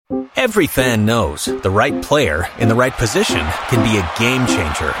Every fan knows the right player in the right position can be a game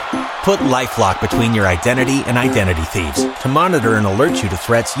changer. Put LifeLock between your identity and identity thieves to monitor and alert you to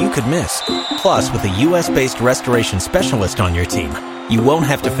threats you could miss. Plus, with a U.S.-based restoration specialist on your team, you won't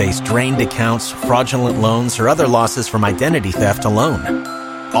have to face drained accounts, fraudulent loans, or other losses from identity theft alone.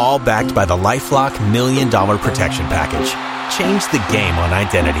 All backed by the LifeLock $1 Million Protection Package. Change the game on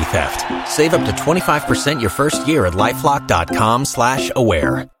identity theft. Save up to 25% your first year at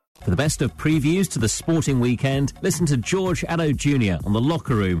LifeLock.com/aware. For the best of previews to the sporting weekend, listen to George Addo Jr. on The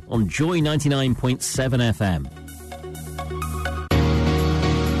Locker Room on Joy 99.7 FM.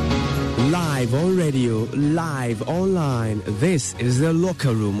 Live on radio, live online. This is The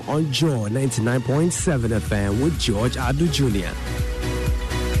Locker Room on Joy 99.7 FM with George Addo Jr.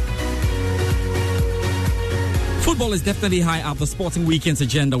 Football is definitely high up the sporting weekend's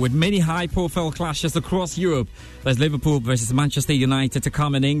agenda with many high-profile clashes across Europe. There's Liverpool versus Manchester United to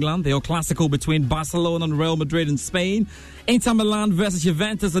come in England, the El Clasico between Barcelona and Real Madrid in Spain, Inter Milan versus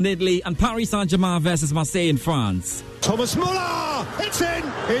Juventus in Italy, and Paris Saint-Germain versus Marseille in France. Thomas Muller! It's in!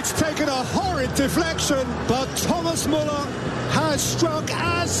 It's taken a horrid deflection, but Thomas Muller has struck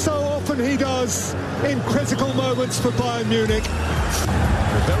as so often he does in critical moments for Bayern Munich.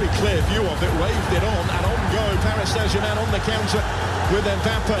 A very clear view of it, waved it on, and on go Paris Saint-Germain on the counter with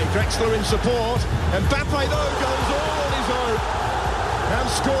Mbappe. Drexler in support. Mbappe, though, goes all on his own and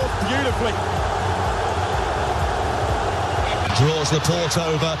scores beautifully. Draws Laporte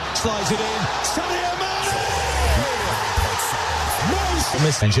over, slides it in. Sadio Mane!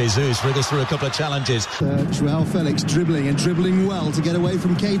 And Jesus wriggles through a couple of challenges. Joao Felix dribbling well to get away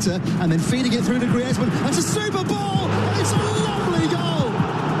from Keita, and then feeding it through to Griezmann. That's a super ball, and it's a lovely goal.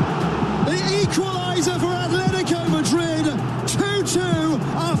 The equaliser for Atletico Madrid, 2-2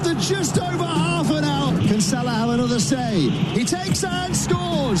 after just over half an hour. Can Salah have another say? He takes and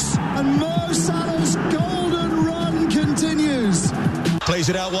scores, and Mo Salah's golden run continues. Plays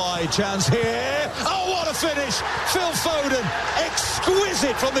it out wide, chance here. Oh, what a finish! Phil Foden,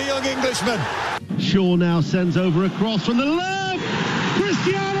 exquisite from the young Englishman. Shaw now sends over a cross from the left.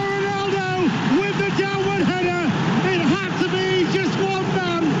 Cristiano Ronaldo with the downward header. It had to be just one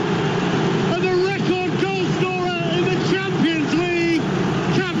man. And the record goal scorer in the Champions League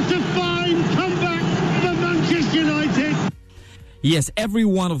caps a fine comeback for Manchester United. Yes, every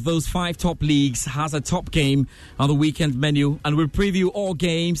one of those 5 top leagues has a top game on the weekend menu, and we'll preview all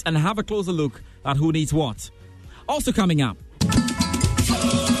games and have a closer look at who needs what. Also coming up,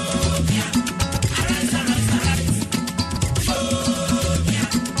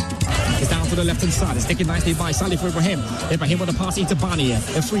 to the left-hand side. It's taken nicely by Salih for Ibrahim. Ibrahim with a pass into Bani. A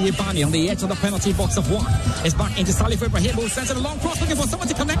free Bani on the edge of the penalty box of 1. It's back into Salih for Ibrahim, who sends it a long cross, looking for someone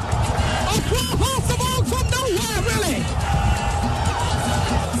to connect. Oh, cross the ball from nowhere, really!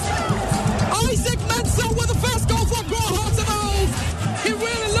 Isaac Mensah with the first goal for Graham. He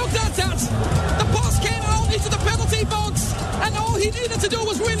really looked at that. The pass came out into the penalty box, and all he needed to do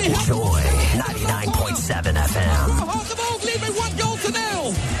was really help. Joy 99.7 FM. Graham leading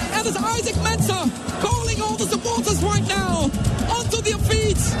 1-0. And there's Isaac Mensah calling all the supporters right now onto their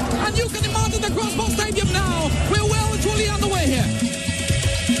feet. And you can imagine the Crossbar Stadium now. We're well and truly on the way here.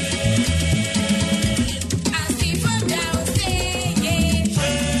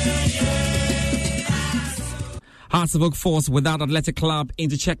 Hearts of Oak Force without Athletic Club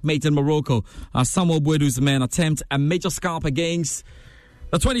into checkmate in Morocco as Samuel Boudou's men attempt a major scalp against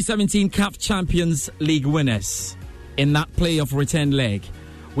the 2017 CAF Champions League winners in that playoff return leg.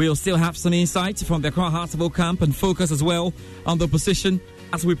 We'll still have some insights from the Accra Hearts of Oak camp and focus as well on the position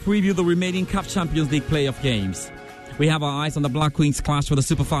as we preview the remaining CAF Champions League playoff games. We have our eyes on the Black Queens clash with the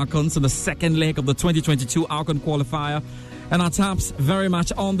Super Falcons in the second leg of the 2022 AFCON qualifier, and our taps very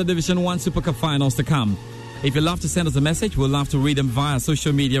much on the Division 1 Super Cup finals to come. If you'd love to send us a message, we'll love to read them via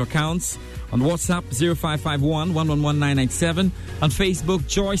social media accounts. On WhatsApp, 0551 111 997. On Facebook,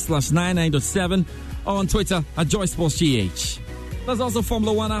 Joy/99.7. Or on Twitter, at JoySportsGH. There's also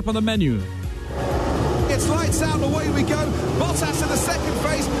Formula 1 app on the menu. It's lights out, away we go. Bottas in the second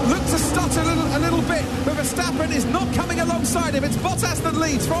phase looked to stutter a little bit, but Verstappen is not coming alongside him. It's Bottas that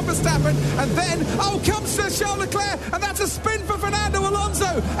leads from Verstappen, and then comes Charles Leclerc, and that's a spin for Fernando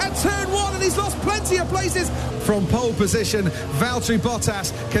Alonso at turn 1. and he's lost plenty of places. From pole position, Valtteri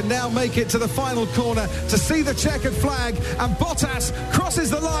Bottas can now make it to the final corner to see the checkered flag, and Bottas crosses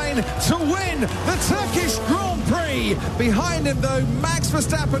the line to win the Turkish Grand Prix. Behind him, though, Max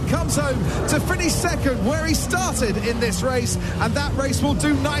Verstappen comes home to finish second where he started in this race, and that race will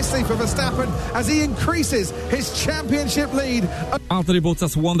do nicely for Verstappen as he increases his championship lead. Valtteri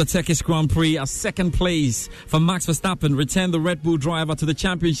Bottas won the Turkish Grand Prix as second place for Max Verstappen, returned the Red Bull driver to the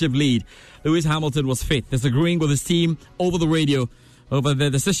championship lead. Lewis Hamilton was fifth, disagreeing with his team over the radio over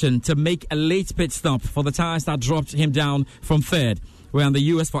the decision to make a late pit stop for the tyres that dropped him down from third. We're in the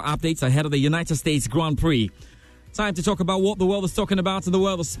US for updates ahead of the United States Grand Prix. Time to talk about what the world is talking about in the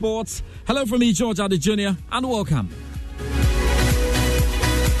world of sports. Hello from me, George Addo Jr., and welcome.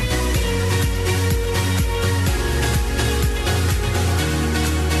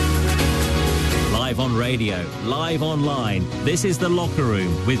 Live on radio, live online. This is The Locker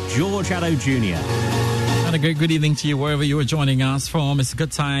Room with George Addo Jr. And a great good evening to you wherever you are joining us from. It's a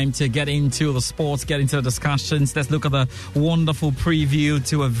good time to get into the sports, get into the discussions. Let's look at the wonderful preview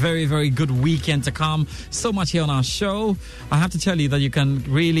to a very, very good weekend to come. So much here on our show. I have to tell you that you can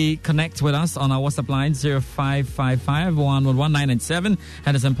really connect with us on our WhatsApp line 0555 111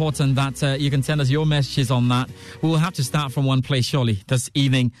 and it's important that you can send us your messages on that. We will have to start from one place surely this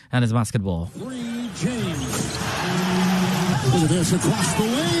evening, and it's basketball. James. Look at this across the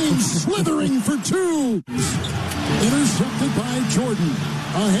lane, slithering for two. Intercepted by Jordan.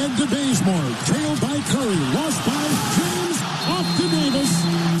 Ahead to Bazemore. Trailed by Curry. Lost by James. Off to Davis.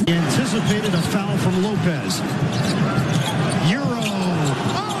 He anticipated a foul from Lopez. Euro.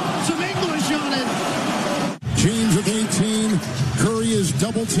 Oh, some English on it. James with 18. Curry is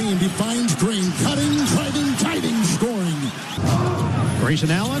double teamed. He finds Green. Cutting, driving, guiding, scoring.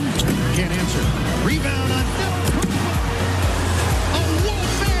 Grayson Allen can't answer. Rebound on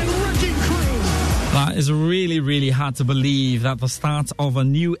That is really, really hard to believe that the start of a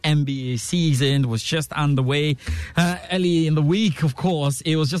new NBA season was just underway. Early in the week, of course,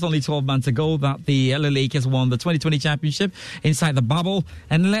 it was just only 12 months ago that the LA Lakers won the 2020 championship inside the bubble.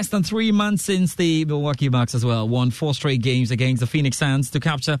 And less than 3 months since the Milwaukee Bucks as well won 4 straight games against the Phoenix Suns to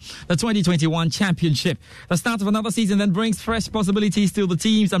capture the 2021 championship. The start of another season then brings fresh possibilities to the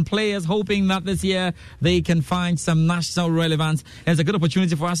teams and players, hoping that this year they can find some national relevance. It's a good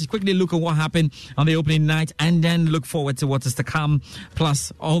opportunity for us to quickly look at what happened on the opening night and then look forward to what is to come,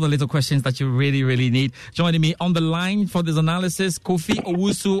 plus all the little questions that you really, really need. Joining me on the line for this analysis, Kofi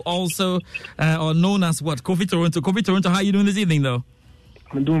Owusu, also or known as what? Kofi Toronto. Kofi Toronto, how are you doing this evening, though?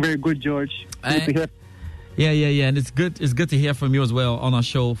 I'm doing very good, George. Good to hear. Yeah, and it's good to hear from you as well on our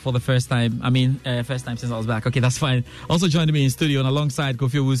show for the first time. I mean, first time since I was back. Okay, that's fine. Also joining me in studio and alongside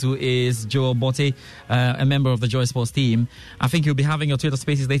Kofi Owusu is Joel Botte, a member of the Joy Sports team. I think you'll be having your Twitter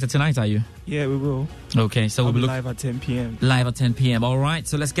Spaces later tonight, are you? Yeah, we will. Okay, so we'll be live at 10 p.m. Live at 10 p.m. All right,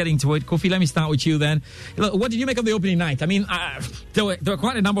 so let's get into it. Kofi, let me start with you then. Look, what did you make of the opening night? I mean, there were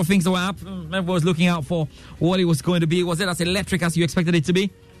quite a number of things that were up. Everyone was looking out for what it was going to be. Was it as electric as you expected it to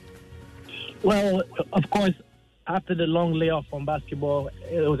be? Well, of course, after the long layoff from basketball,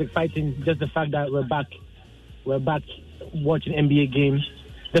 it was exciting. Just the fact that we're back watching NBA games.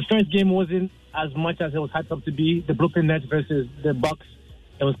 The first game wasn't as much as it was hyped up to be. The Brooklyn Nets versus the Bucks,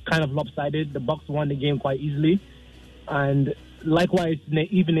 it was kind of lopsided. The Bucks won the game quite easily. And likewise, in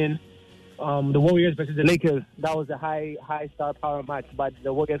the evening, the Warriors versus the Lakers, that was a high star power match, but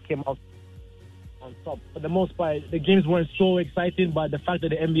the Warriors came out on top. For the most part, the games weren't so exciting, but the fact that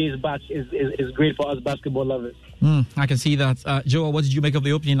the NBA is back is great for us basketball lovers. I can see that. Joel, what did you make of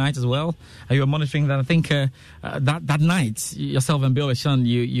the opening night as well? You were monitoring that. I think that night, yourself and Bill Eshan,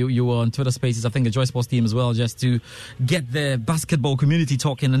 you were on Twitter Spaces, I think the Joy Sports team as well, just to get the basketball community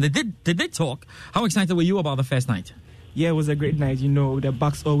talking. And they did talk. How excited were you about the first night? Yeah, it was a great night. You know, the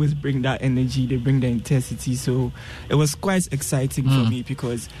Bucks always bring that energy. They bring the intensity. So it was quite exciting for me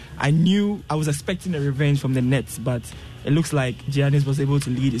because I knew I was expecting a revenge from the Nets, but it looks like Giannis was able to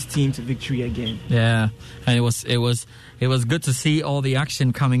lead his team to victory again. Yeah, and it was good to see all the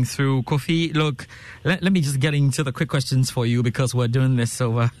action coming through. Kofi, look, let me just get into the quick questions for you because we're doing this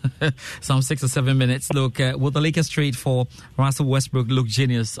over some 6 or 7 minutes. Look, will the Lakers trade for Russell Westbrook look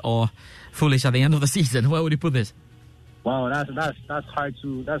genius or foolish at the end of the season? Where would you put this? Wow, that's hard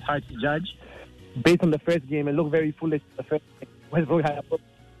to judge. Based on the first game, it looked very foolish. The first game, Westbrook had a problem,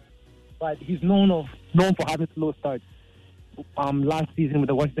 but he's known for having slow starts. Last season with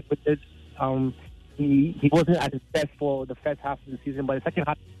the Washington Wizards, he wasn't at his best for the first half of the season, but the second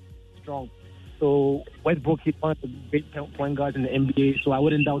half was strong. So Westbrook is one of the great point guards in the NBA, so I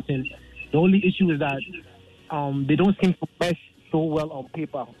wouldn't doubt him. The only issue is that they don't seem to mesh so well on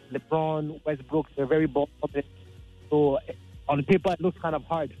paper. LeBron, Westbrook, they're very ball dominant. So on paper, it looks kind of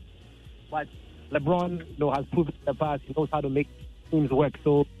hard. But LeBron, has proven in the past he knows how to make teams work.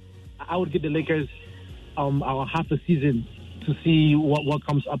 So I would give the Lakers half a season to see what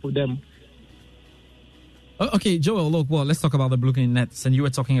comes up with them. Okay, Joel, look, let's talk about the Brooklyn Nets. And you were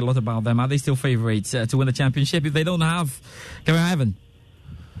talking a lot about them. Are they still favorites to win the championship if they don't have Kevin Ivan?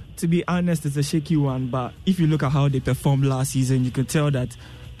 To be honest, it's a shaky one. But if you look at how they performed last season, you can tell that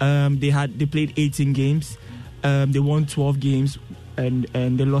they played 18 games. They won 12 games and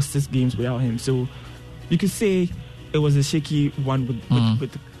they lost 6 games without him. So you could say it was a shaky one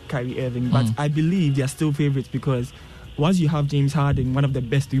with Kyrie Irving. But I believe they are still favorites because once you have James Harden, one of the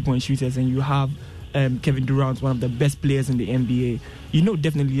best 3-point shooters, and you have Kevin Durant, one of the best players in the NBA,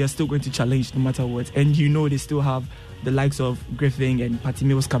 definitely they're still going to challenge no matter what. And they still have the likes of Griffin and Patty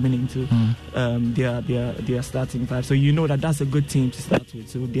Mills coming into their starting five. So that's a good team to start with.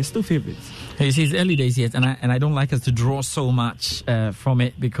 So they're still favorites. You see, it's early days yet, and I don't like us to draw so much from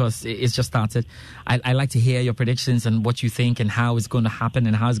it because it's just started. I like to hear your predictions and what you think and how it's going to happen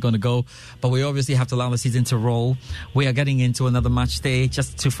and how it's going to go. But we obviously have to allow the season to roll. We are getting into another match day.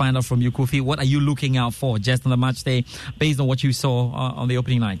 Just to find out from you, Kofi, what are you looking out for just on the match day based on what you saw on the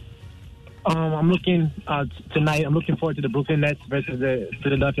opening night? I'm looking tonight. I'm looking forward to the Brooklyn Nets versus the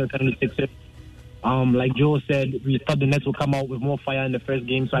Philadelphia 76ers. Like Joe said, we thought the Nets would come out with more fire in the first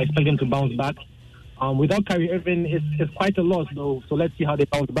game, so I expect them to bounce back. Without Kyrie Irving, it's quite a loss, though. So let's see how they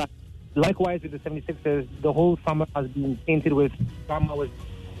bounce back. Likewise, with the 76ers, the whole summer has been tainted with drama with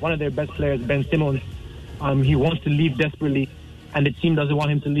one of their best players, Ben Simmons. He wants to leave desperately, and the team doesn't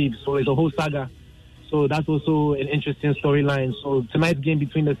want him to leave. So it's a whole saga. So that's also an interesting storyline. So tonight's game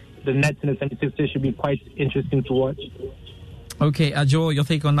between the Nets and the 76ers should be quite interesting to watch. Okay, Joe, your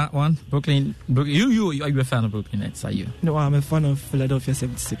take on that one? Brooklyn, are you a fan of Brooklyn Nets, are you? No, I'm a fan of Philadelphia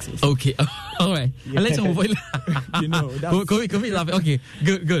 76ers. Okay, all right. Yeah. Let's move on. Could be laughing. Okay,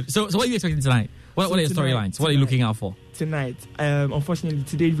 good. So what are you expecting tonight? What are your storylines? What are you looking out for? Tonight, unfortunately,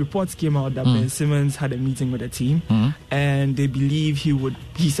 today reports came out that Ben Simmons had a meeting with the team, and they believe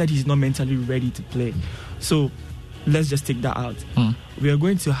he said he's not mentally ready to play. So let's just take that out. We are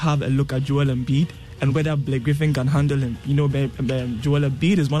going to have a look at Joel Embiid and whether Blake Griffin can handle him. Joel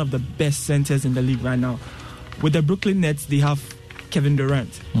Embiid is one of the best centers in the league right now. With the Brooklyn Nets, they have Kevin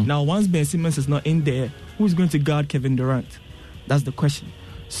Durant. Now, once Ben Simmons is not in there, who's going to guard Kevin Durant? That's the question.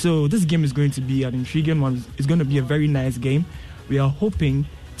 So this game is going to be an intriguing one. It's going to be a very nice game. We are hoping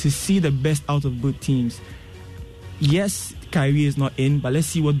to see the best out of both teams. Yes, Kyrie is not in, but let's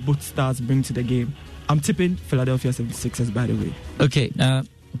see what both stars bring to the game. I'm tipping Philadelphia 76ers, by the way. Okay,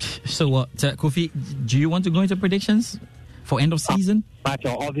 so what, Kofi, do you want to go into predictions for end of season?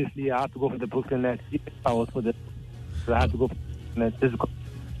 Obviously, I have to go for the Brooklyn Nets. I was for so I have to go for the Nets.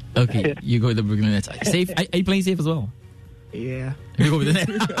 Okay, you go with the Brooklyn Nets. Safe? Are you playing safe as well? Yeah. You go with the net.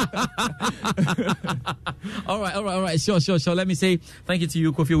 All right. Sure. Let me say thank you to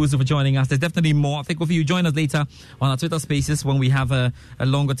you, Kofi Owusu, for joining us. There's definitely more. I think, Kofi, you join us later on our Twitter Spaces when we have a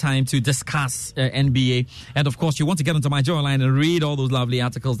longer time to discuss NBA. And, of course, you want to get onto my Joel line and read all those lovely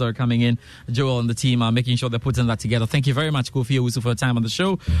articles that are coming in. Joel and the team are making sure they're putting that together. Thank you very much, Kofi Owusu, for your time on the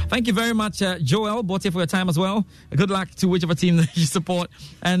show. Thank you very much, Joel Bote, for your time as well. Good luck to whichever team that you support.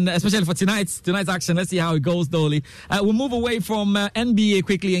 And especially for tonight's action. Let's see how it goes, Dolly. We'll move away from NBA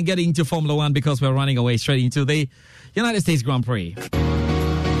quickly and getting into Formula One because we're running away straight into the United States Grand Prix.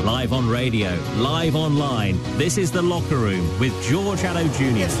 Live on radio, live online. This is The Locker Room with George Addo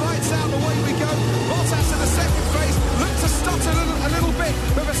Jr. It's lights out, away we go. Bottas in the second phase looks to stutter a little bit,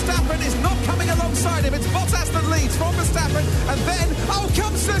 but Verstappen is not coming alongside him. It's Bottas that leads from Verstappen, and then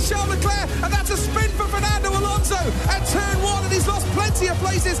comes Charles Leclerc, and that's a spin for Fernando Alonso at turn 1, and he's lost plenty of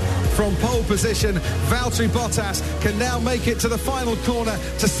places. From pole position, Valtteri Bottas can now make it to the final corner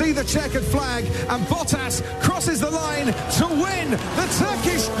to see the checkered flag, and Bottas crosses the line to win the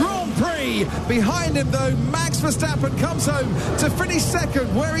Turkish Grand Prix. Behind him, though, Max Verstappen comes home to finish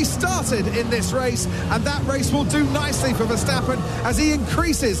second where he started in this race, and that race will do nicely for Verstappen as he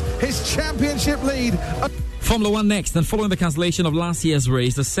increases his championship lead. Formula One next, and following the cancellation of last year's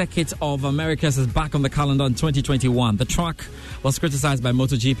race, the Circuit of Americas is back on the calendar in 2021. The track was criticized by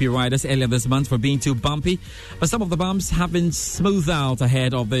MotoGP riders earlier this month for being too bumpy, but some of the bumps have been smoothed out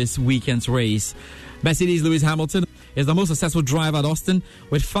ahead of this weekend's race. Mercedes' Lewis Hamilton is the most successful driver at Austin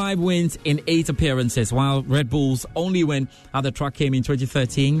with 5 wins in 8 appearances, while Red Bull's only win at the track came in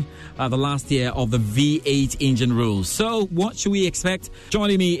 2013, the last year of the V8 engine rules. So what should we expect?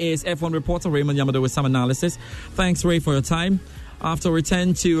 Joining me is F1 reporter Raymond Yamado with some analysis. Thanks, Ray, for your time. After a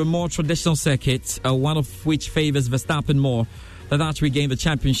return to a more traditional circuit, one of which favours Verstappen more, The Dutch regained the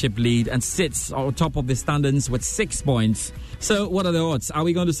championship lead and sits on top of the standings with 6 points. So what are the odds? Are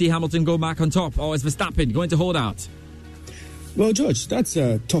we going to see Hamilton go back on top, or is Verstappen going to hold out? Well, George, that's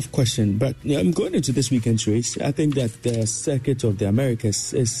a tough question, but I'm going into this weekend's race. I think that the circuit of the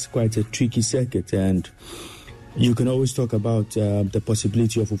Americas is quite a tricky circuit, and you can always talk about the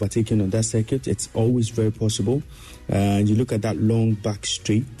possibility of overtaking on that circuit. It's always very possible. And you look at that long back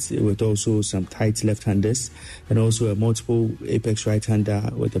straight with also some tight left-handers and also a multiple apex right-hander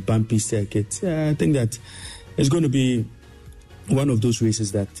with a bumpy circuit. I think that it's going to be one of those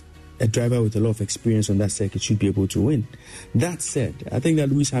races that a driver with a lot of experience on that circuit should be able to win. That said, I think that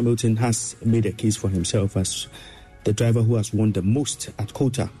Lewis Hamilton has made a case for himself as the driver who has won the most at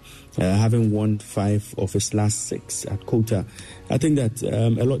COTA, having won 5 of his last 6 at COTA. I think that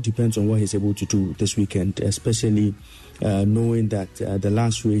a lot depends on what he's able to do this weekend, especially knowing that the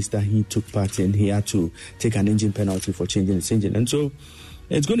last race that he took part in, he had to take an engine penalty for changing his engine. And so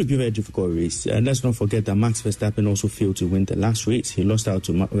it's going to be a very difficult race. And let's not forget that Max Verstappen also failed to win the last race. He lost out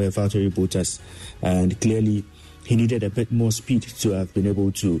to Valtteri Bottas, and clearly he needed a bit more speed to have been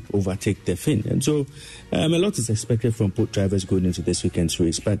able to overtake the Finn. And so a lot is expected from both drivers going into this weekend's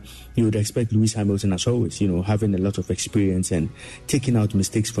race. But you would expect Lewis Hamilton, as always, having a lot of experience and taking out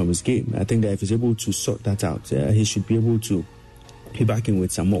mistakes from his game. I think that if he's able to sort that out, he should be able to be back in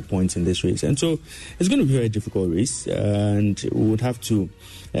with some more points in this race. And so it's going to be a very difficult race, and we would have to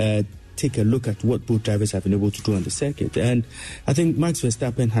take a look at what both drivers have been able to do on the circuit. And I think Max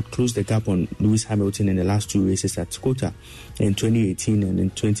Verstappen had closed the gap on Lewis Hamilton in the last 2 races at COTA in 2018 and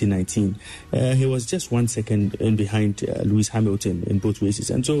in 2019. He was just 1 second in behind Lewis Hamilton in both races.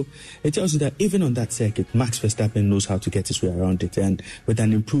 And so it tells you that even on that circuit, Max Verstappen knows how to get his way around it. And with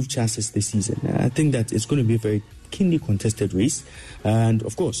an improved chassis this season, I think that it's going to be a very keenly contested race. And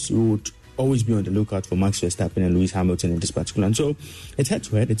of course, we would always be on the lookout for Max Verstappen and Lewis Hamilton in this particular. And so it's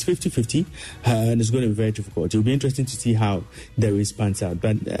head-to-head, it's 50-50, and it's going to be very difficult. It'll be interesting to see how the race pans out.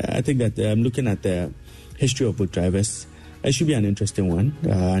 But I think that looking at the history of both drivers, it should be an interesting one,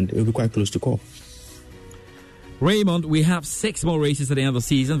 and it'll be quite close to call. Raymond, we have 6 more races at the end of the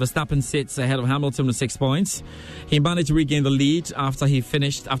season. Verstappen sits ahead of Hamilton with 6 points. He managed to regain the lead after Hamilton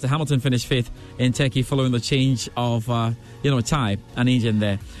finished 5th in Turkey following the change of tyre and engine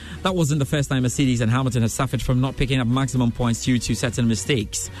there. That wasn't the first time Mercedes and Hamilton had suffered from not picking up maximum points due to certain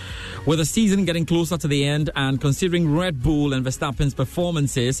mistakes. With the season getting closer to the end and considering Red Bull and Verstappen's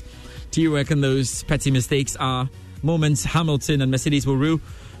performances, do you reckon those petty mistakes are moments Hamilton and Mercedes will rue?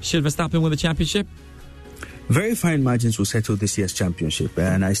 Should Verstappen win the championship? Very fine margins will settle this year's championship.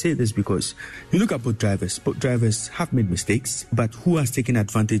 And I say this because you look at both drivers. Both drivers have made mistakes, but who has taken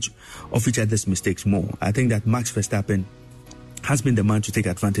advantage of each other's mistakes more? I think that Max Verstappen has been the man to take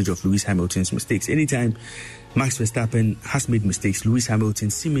advantage of Lewis Hamilton's mistakes. Anytime Max Verstappen has made mistakes, Lewis Hamilton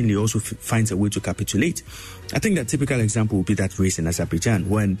seemingly also finds a way to capitulate. I think that typical example would be that race in Azerbaijan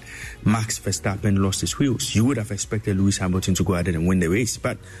when Max Verstappen lost his wheels. You would have expected Lewis Hamilton to go ahead and win the race,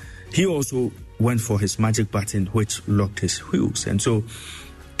 but he also went for his magic button, which locked his wheels. And so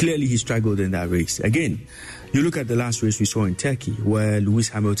clearly he struggled in that race. Again, you look at the last race we saw in Turkey, where Lewis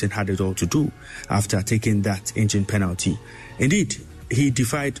Hamilton had it all to do after taking that engine penalty. Indeed, he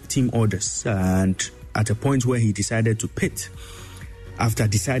defied team orders, and at a point where he decided to pit, after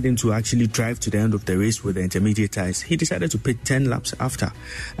deciding to actually drive to the end of the race with the intermediate tyres, he decided to pit 10 laps after.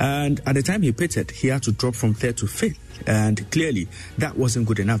 And at the time he pitted, he had to drop from 3rd to 5th. And clearly, that wasn't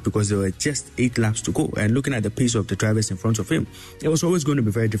good enough because there were just 8 laps to go. And looking at the pace of the drivers in front of him, it was always going to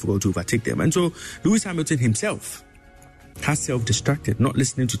be very difficult to overtake them. And so Lewis Hamilton himself has self-destructed, not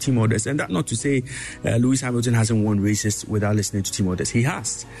listening to team orders. And that not to say Lewis Hamilton hasn't won races without listening to team orders. He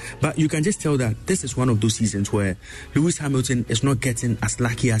has. But you can just tell that this is one of those seasons where Lewis Hamilton is not getting as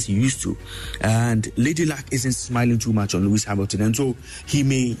lucky as he used to. And Lady Luck isn't smiling too much on Lewis Hamilton. And so he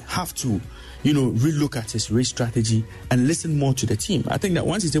may have to relook at his race strategy and listen more to the team. I think that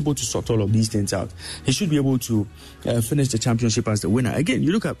once he's able to sort all of these things out, he should be able to finish the championship as the winner. Again,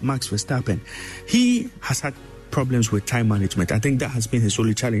 you look at Max Verstappen. He has had problems with time management. I think that has been his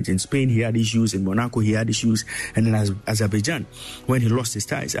only challenge. In Spain, he had issues. In Monaco, he had issues. And in Azerbaijan, when he lost his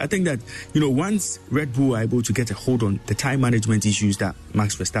tires. I think that, once Red Bull are able to get a hold on the time management issues that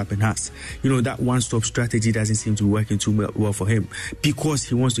Max Verstappen has, that one-stop strategy doesn't seem to be working too well for him because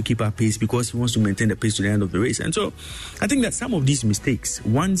he wants to keep up pace, because he wants to maintain the pace to the end of the race. And so I think that some of these mistakes,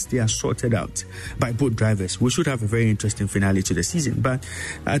 once they are sorted out by both drivers, we should have a very interesting finale to the season. But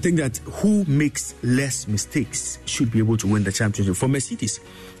I think that who makes less mistakes pace should be able to win the championship. For Mercedes,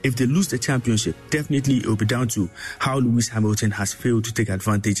 if they lose the championship, definitely it will be down to how Lewis Hamilton has failed to take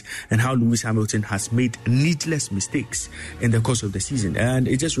advantage and how Lewis Hamilton has made needless mistakes in the course of the season. And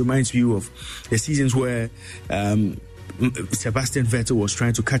it just reminds you of the seasons where Sebastian Vettel was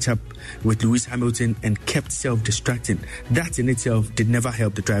trying to catch up with Lewis Hamilton and kept self-distracting. That in itself did never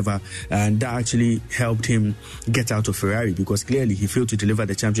help the driver, and that actually helped him get out of Ferrari, because clearly he failed to deliver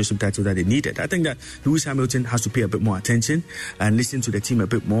the championship title that they needed. I think that Lewis Hamilton has to pay a bit more attention and listen to the team a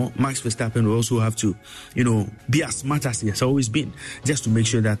bit more. Max Verstappen will also have to, be as smart as he has always been, just to make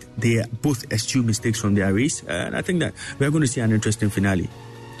sure that they both eschew mistakes from their race. And I think that we're going to see an interesting finale.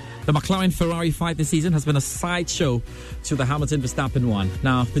 The McLaren-Ferrari fight this season has been a sideshow to the Hamilton-Verstappen one.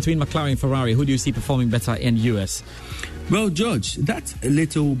 Now, between McLaren and Ferrari, who do you see performing better in US? Well, George, that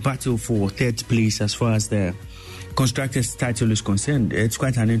little battle for third place as far as the constructors' title is concerned, it's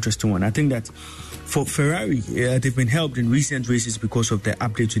quite an interesting one. I think that for Ferrari, they've been helped in recent races because of the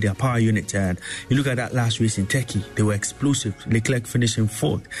update to their power unit. And you look at that last race in Turkey, they were explosive. Leclerc finishing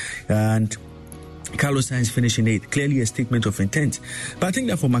 4th. And Carlos Sainz finishing 8th, clearly a statement of intent. But I think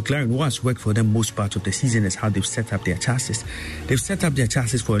that for McLaren, what's worked for them most part of the season is how they've set up their chassis. They've set up their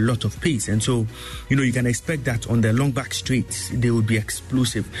chassis for a lot of pace, and so you can expect that on the long back straights they will be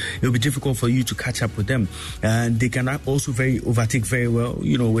explosive. It will be difficult for you to catch up with them, and they can also overtake very well,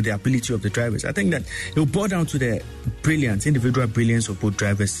 with the ability of the drivers. I think that it will boil down to the individual brilliance of both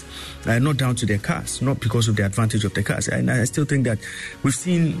drivers, not down to their cars, not because of the advantage of the cars. And I still think that we've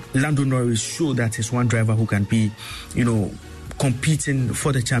seen Lando Norris show that is one driver who can be, competing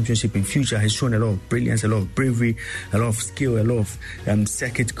for the championship in future. Has shown a lot of brilliance, a lot of bravery, a lot of skill, a lot of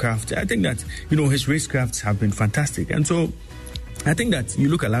circuit craft. I think that, his racecrafts have been fantastic. And so I think that you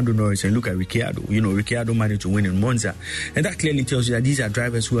look at Lando Norris and look at Ricciardo. Ricciardo managed to win in Monza, and that clearly tells you that these are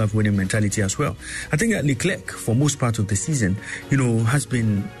drivers who have winning mentality as well. I think that Leclerc, for most part of the season, has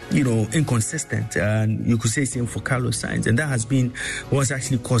been, inconsistent, and you could say same for Carlos Sainz, and that has been what's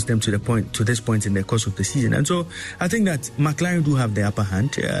actually caused them to this point in the course of the season. And so I think that McLaren do have the upper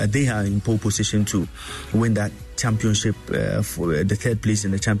hand. They are in pole position to win that championship, for the third place in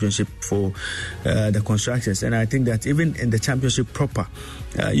the championship for the constructors. And I think that even in the championship proper,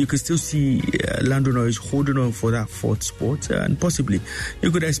 you could still see Lando Norris holding on for that 4th spot, and possibly you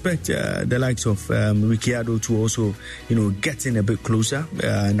could expect the likes of Ricciardo to also get in a bit closer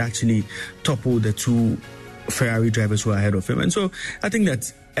and actually topple the two Ferrari drivers who are ahead of him. And so I think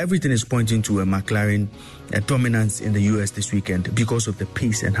that everything is pointing to a McLaren dominance in the US this weekend because of the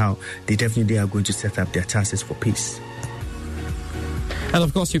pace and how they definitely are going to set up their chances for pace. And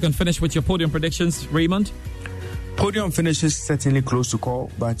of course, you can finish with your podium predictions, Raymond. Podium finishes certainly close to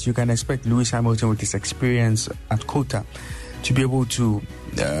call, but you can expect Lewis Hamilton, with his experience at COTA, to be able to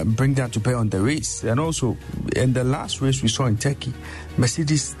bring that to bear on the race. And also, in the last race we saw in Turkey,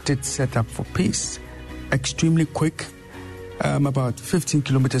 Mercedes did set up for pace, extremely quick, about 15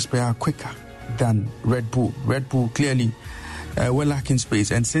 kilometers per hour quicker than Red Bull. Red Bull clearly were lacking space,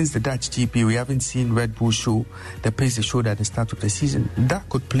 and since the Dutch GP, we haven't seen Red Bull show the pace they showed at the start of the season. That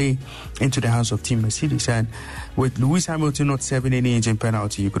could play into the hands of Team Mercedes, and with Lewis Hamilton not serving any engine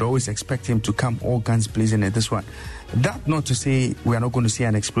penalty, you could always expect him to come all guns blazing at this one. That not to say we are not going to see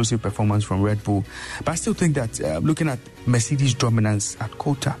an explosive performance from Red Bull, but I still think that looking at Mercedes' dominance at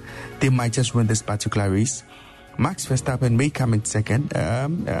COTA, they might just win this particular race. Max Verstappen may come in second,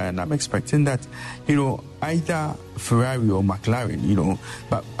 and I'm expecting that, either Ferrari or McLaren,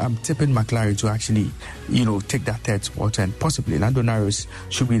 but I'm tipping McLaren to actually, take that third spot, and possibly Lando Norris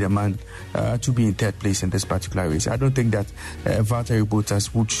should be the man to be in third place in this particular race. I don't think that Valtteri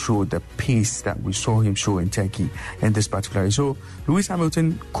Bottas would show the pace that we saw him show in Turkey in this particular race. So Lewis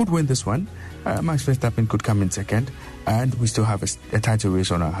Hamilton could win this one. Max Verstappen could come in second, and we still have a title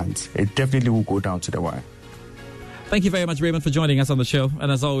race on our hands. It definitely will go down to the wire. Thank you very much, Raymond, for joining us on the show. And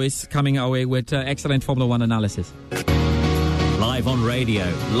as always, coming our way with excellent Formula One analysis. Live on radio,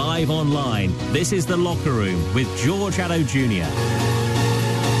 live online. This is The Locker Room with George Addo Jr.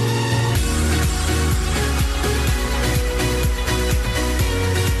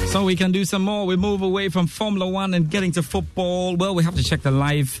 So we can do some more. We move away from Formula One and getting to football. Well, we have to check the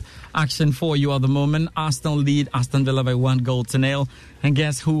live action for you at the moment. Arsenal lead Aston Villa by 1-0. And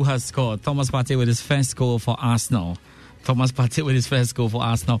guess who has scored? Thomas Partey with his first goal for Arsenal.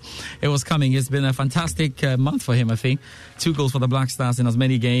 It was coming. It's been a fantastic month for him, I think. 2 goals for the Black Stars in as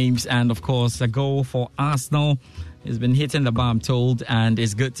many games. And, of course, a goal for Arsenal. He's been hitting the bar, I'm told, and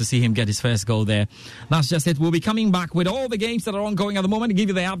it's good to see him get his first goal there. That's just it. We'll be coming back with all the games that are ongoing at the moment to give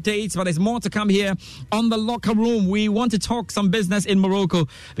you the updates, but there's more to come here on the Locker Room. We want to talk some business in Morocco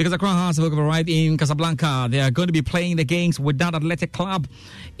because Accra Hearts have arrived in Casablanca. They are going to be playing the games with that Athletic Club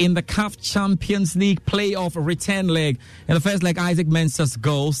in the CAF Champions League playoff return leg. In the first leg, Isaac Mensah's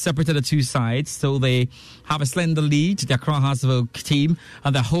goal separated the two sides, so they have a slender lead, the Accra Hearts team,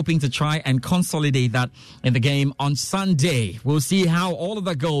 and they're hoping to try and consolidate that in the game on Sunday. We'll see how all of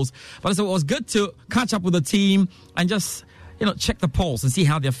that goes. But so it was good to catch up with the team and just, check the pulse and see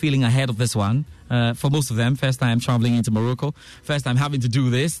how they're feeling ahead of this one. For most of them, first time traveling into Morocco, first time having to do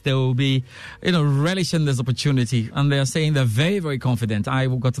this. They will be, relishing this opportunity. And they're saying they're very, very confident. I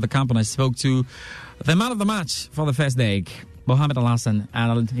got to the camp and I spoke to the man of the match for the first leg, Mohamed Al-Hassan,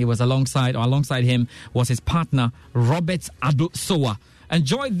 and he was alongside him was his partner, Robert Adu-Sowa.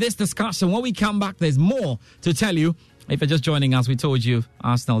 Enjoy this discussion. When we come back, there's more to tell you. If you're just joining us, we told you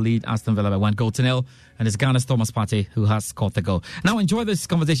Arsenal lead Aston Villa by 1-0, and it's Ghana's Thomas Partey who has scored the goal. Now enjoy this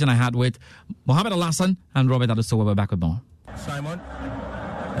conversation I had with Mohamed Al-Hassan and Robert Adu-Sowa. We're back with more. Simon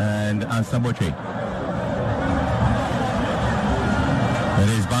and Ansaboche. It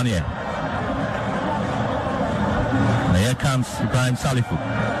is Barnier. And here comes Ibrahim Salifu.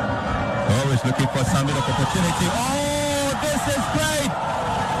 Always looking for some bit of opportunity. Oh, this is great!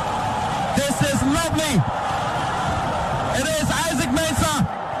 This is lovely! It is Isaac Mensah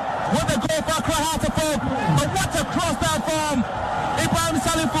with the goal for Accra Hearts. But what a cross there from Ibrahim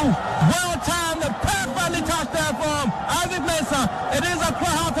Salifu. Well timed, perfectly touched there from Isaac Mensah. It is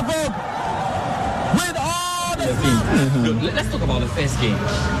Accra Hearts with all the Look, let's talk about the first game.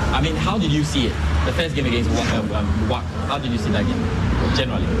 I mean, how did you see it? The first game against WAC. How did you see that game,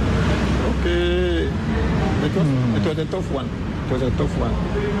 generally? Okay, it was a tough one.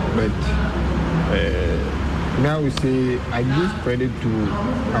 But now we say I give credit to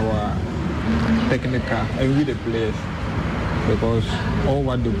our technical and with the players, because all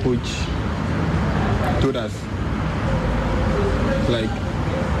what the coach told us, like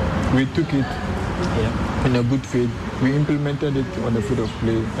we took it in a good faith. We implemented it on the field of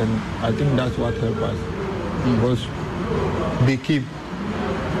play, and I think that's what helped us. Because they came,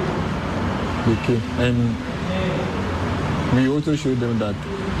 and we also showed them that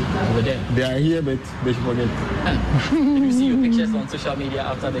they are here, but they should forget. Did you see your pictures on social media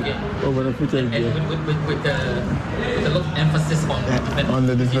after the game? Over the pictures, with a lot of emphasis on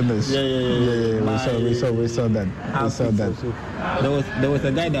the defenders. Yeah. We saw that. There was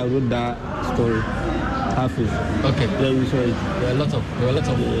a guy that wrote that story. Hafiz. Okay. Yeah, we saw it. There were a lot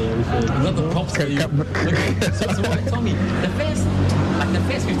of props for you. So tell me, the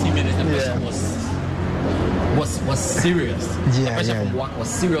first 15 minutes, the pressure was serious. The pressure from WAC was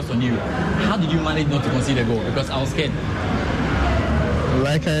serious on you. How did you manage not to concede a goal? Because I was scared.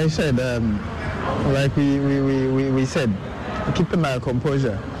 Like I said, like we said, keeping our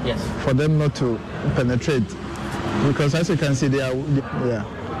composure. Yes. For them not to penetrate, because as you can see, they are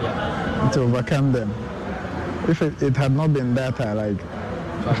to overcome them. If it had not been that, it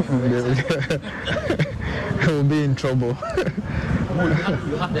would be in trouble. You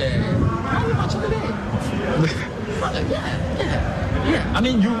had the match of the day. Yeah. I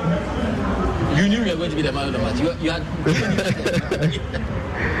mean, you knew you were going to be the man of the match. You had.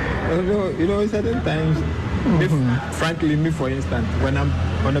 Certain times, frankly, me for instance, when I'm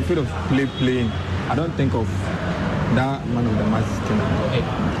on the field of playing, I don't think of that man of the match thing.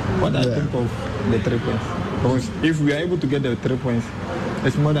 What I think of the 3 points. Because if we are able to get the 3 points,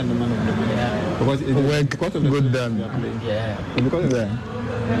 it's more than the man of the match. Because because of the good done. Because of that.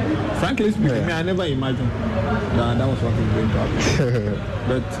 Frankly speaking, I never imagined that was what was going to happen.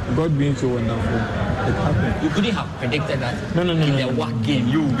 But God being so wonderful, it happened. You couldn't have predicted that. No. In the WAC game,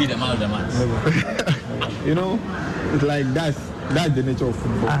 you will be the man of the match. It's like that's the nature of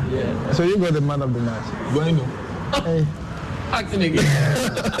football. So you got the man of the match. Do I know? Hey. Acting again.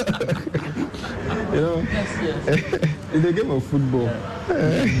 It's a game of football. You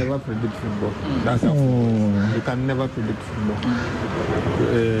can never predict football. That's how you can never predict football.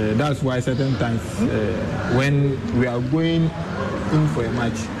 That's why certain times when we are going in for a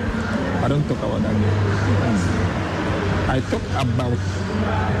match, I don't talk about that game. I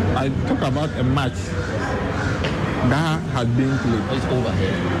talk about a match that has been played. It's over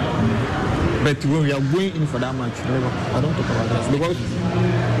here. But when we are going in for that match, never. I don't talk about that because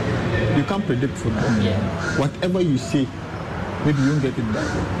you can't predict football. Whatever you say, maybe you won't get it back.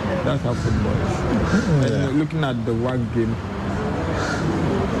 That's how football is. And looking at the WAC game,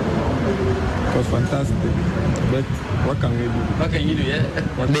 It was fantastic. But what can we do? What can you do, yeah?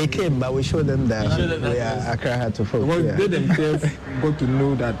 They came, but we showed them that Accra had to focus. Because they themselves got to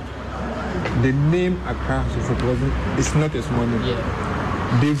know that the name Accra has to focus is not a small name.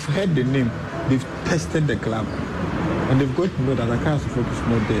 Yeah. They've heard the name, they've tested the club, and they've got to know that Accra has to focus is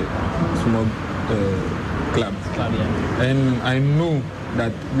not a small club. Yeah. And I know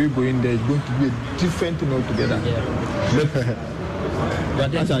that we going there is going to be a different thing altogether. Yeah.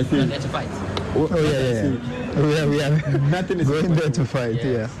 But as I say, to fight. We are nothing is going there to fight.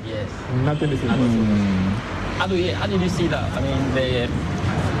 Yes. Nothing is impossible. How did you see that? I mean,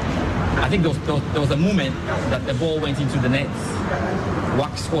 I think there was a moment that the ball went into the net.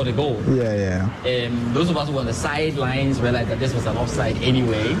 Wax scored a goal. Yeah. Those of us who were on the sidelines realized that this was an offside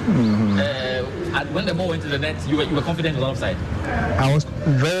anyway. When the ball went to the net, you were confident it was offside. I was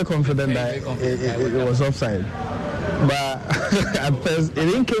very confident that it was offside. But at first, it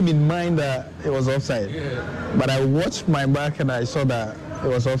didn't come in mind that it was offside. Yeah. But I watched my back and I saw that it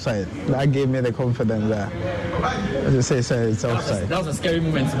was offside. That gave me the confidence that, as you say, it's offside. That was a scary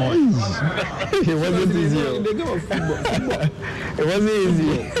moment, Small. It wasn't easy. The game of football. It wasn't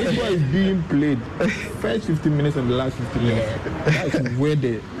easy. Football is being played. First 15 minutes and the last 15 minutes. That's where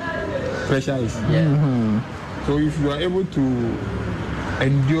the pressure is. Yeah. So if you are able to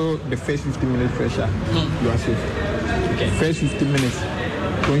endure the first 15 minutes pressure, you are safe. Okay. First 15 minutes,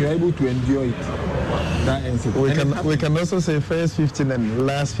 when you are able to endure it, that ends it. We can also say first 15 and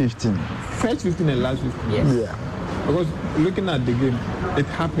last 15. First 15 and last 15. Yes. Yeah. Because looking at the game, it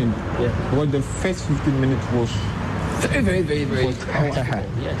happened. Yeah. Because the first 15 minutes was very powerful.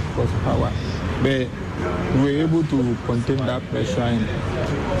 Yeah. Was power. But we were able to contain that pressure and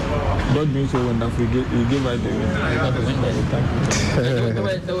God being so wonderful, he gave us the win.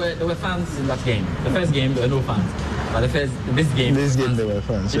 There were fans in that game. The first game there were no fans. But this game there were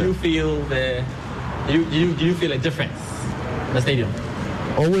fans. Did you feel did you feel a difference in the stadium?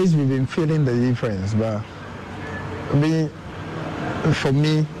 Always we've been feeling the difference, but for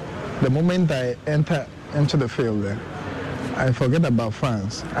me, the moment I enter into the field, I forget about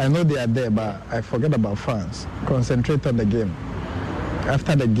fans. I know they are there, but I forget about fans. Concentrate on the game.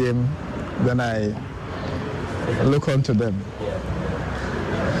 After the game, then I look onto them.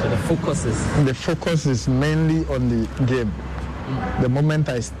 So the focus is mainly on the game. The moment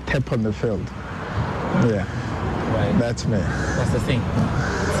I step on the field. Yeah. Right. That's me. That's the thing.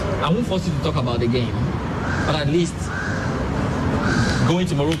 I won't force you to talk about the game, but at least going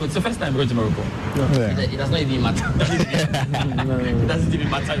to Morocco, it's the first time going to Morocco. Yeah. It does not even matter. It doesn't even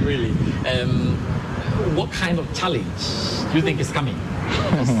matter really. What kind of challenge do you think is coming?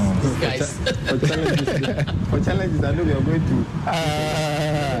 Guys. For challenges, I know we are going to.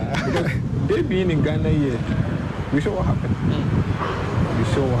 Because they being in Ghana here, we saw what happened. We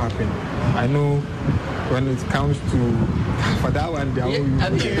saw what happened. I know when it comes to for that one, they are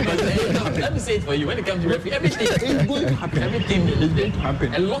let me say it for you. When it comes to referee, everything is going to happen. Everything is going to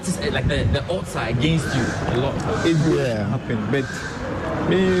happen. A lot is like the odds are against you. A lot. It's going to happen. But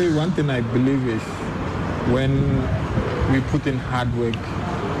me, one thing I believe is when we put in hard work,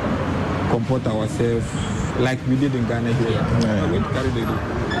 comport ourselves like we did in Ghana here, we're going to carry the day.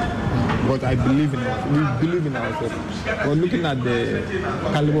 But I believe in us. We believe in ourselves. But looking at the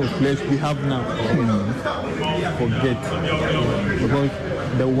caliber of players we have now, forget. Because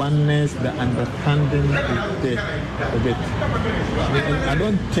the oneness, the understanding is there. Forget. I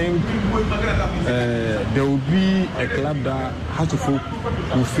don't think there will be a club that has to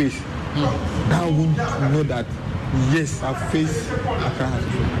face that won't know that. Yes, I've faced Accra.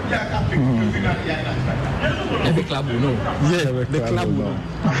 Every club will know. Yeah, the club will know.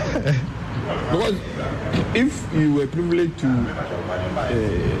 Because if you were privileged to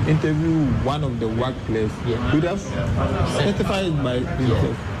interview one of the work players, you would have certified by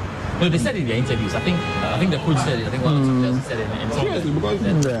himself. No, they said in their interviews. I think the coach said it. I think one of the players said it in some seriously, because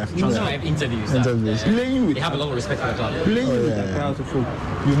transcribed interviews. Playing with, they have a lot of respect for the club. Playing with Accra,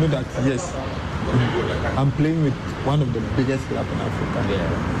 you know that yes, I'm playing with one of the biggest clubs in Africa.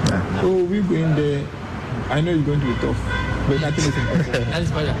 So we go in there. I know it's going to be tough, but nothing is impossible. That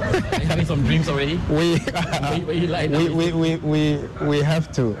is better. Are you having some dreams already? We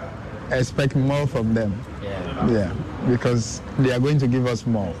have to expect more from them. Yeah, because they are going to give us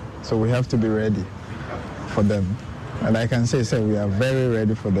more. So we have to be ready for them. And I can say, we are very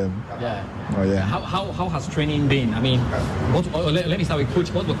ready for them. Yeah. Oh, yeah. How has training been? I mean, let me start with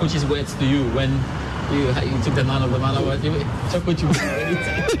coach. What were coach's words to you when you took the man of the man? Coach,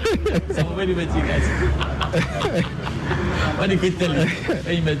 somebody met you guys. What did coach tell you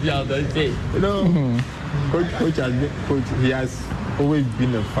when you met you out there? You know, coach has been, he has always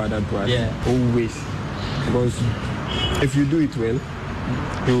been a father to us. Yeah. Always. Because if you do it well,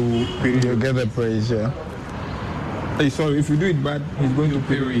 you'll get the praise, yeah. Sorry, if you do it bad, he's going to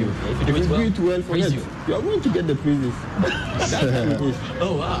pay you. If you do it well, forget you are going to get the praises. That's how it is.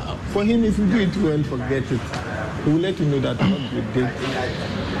 Oh, wow. For him, if you do it well, forget it. He will let you know that what you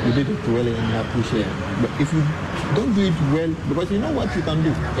did it well and you appreciate it. But if you don't do it well, because you know what you can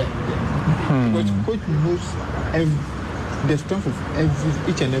do. Because coach knows the strength of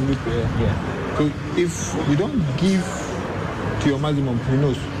each and every player. So if you don't give to your maximum, he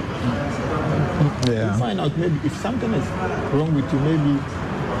knows. You find out maybe if something is wrong with you, maybe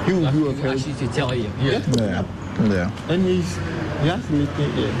he will do a help. Actually, to tell you. And he has to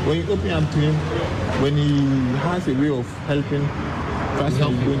listen. When you open up to him, when he has a way of helping, trust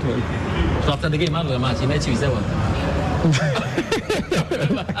him, he's going to help you. So after the game, after the match, he met you, he said what?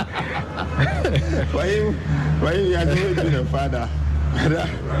 For him, he has always been a father.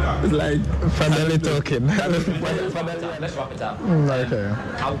 It's like family talking. Let's wrap it up. Okay.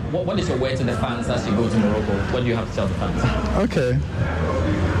 What is your word to the fans as you go to Morocco? What do you have to tell the fans? Okay.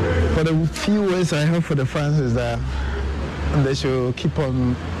 For the few words I have for the fans is that they should keep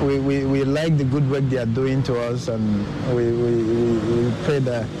on. We like the good work they are doing to us, and we pray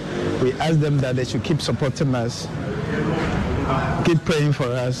that we ask them that they should keep supporting us. Keep praying for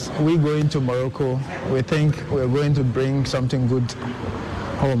us. We go into Morocco. We think we're going to bring something good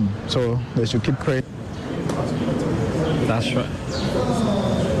home. So they should keep praying. That's right.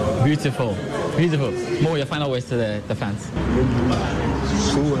 Beautiful. Beautiful. More your final words to the fans.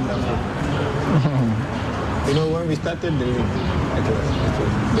 So wonderful. You know, when we started the league,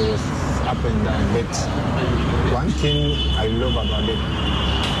 there was up and down. But one thing I love about it,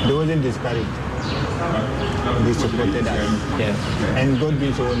 they wasn't discouraged. They supported us. And God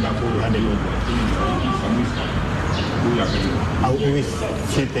being so wonderful, we had a good. I always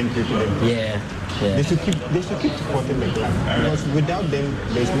say thank you to them. They should keep supporting the club, because without them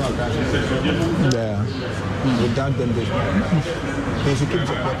there's no Accra. Without them there's no Accra. They should keep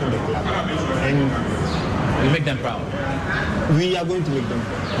supporting the club, and you make them proud. We are going to make them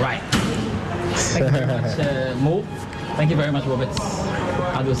right. Thank you very much, Mo. Thank you very much, Robert.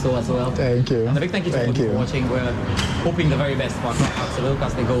 Adoso as well. Thank you. And a big thank you to all of you for watching. We're hoping the very best for Accra Hearts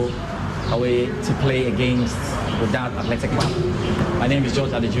as they go away to play against Wydad Athletic Club. My name is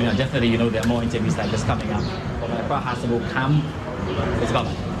George Ado Jr. Definitely, you know, there are more interviews like this coming up. From Accra Hearts will come. It's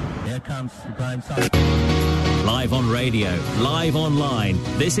bye-bye. Here comes Ibrahim Saleh. Live on radio, live online.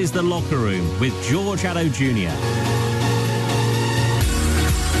 This is The Locker Room with George Ado Jr.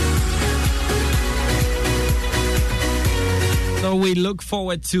 So we look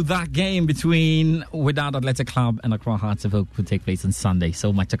forward to that game between Wydad Athletic Club and Accra Hearts of Oak will take place on Sunday.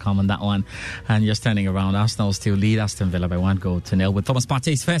 So much to come on that one. And just turning around, Arsenal still lead Aston Villa by 1-0 with Thomas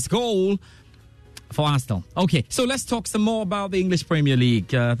Partey's first goal for Arsenal. Okay, so let's talk some more about the English Premier League.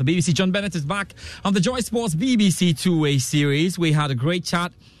 The BBC, John Bennett is back on the Joy Sports BBC two-way series. We had a great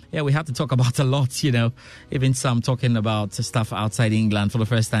chat. Yeah, we had to talk about a lot, you know, even some talking about stuff outside England for the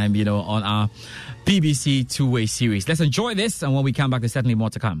first time, you know, on our BBC two-way series. Let's enjoy this, and when we come back, there's certainly more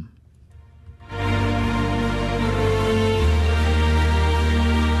to come.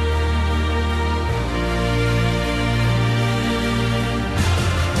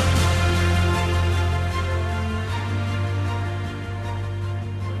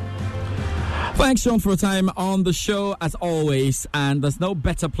 Thanks, Sean, for a time on the show, as always. And there's no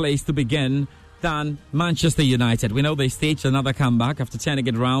better place to begin than Manchester United. We know they staged another comeback after turning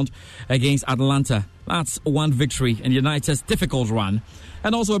it around against Atalanta. That's one victory in United's difficult run.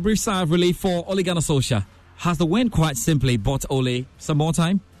 And also a brief sigh of relief for Ole Gunnar Solskjaer. Has the win quite simply bought Ole some more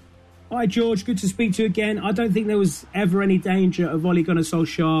time? Hi, George. Good to speak to you again. I don't think there was ever any danger of Ole Gunnar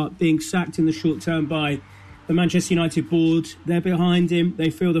Solskjaer being sacked in the short term by the Manchester United board. They're behind him. They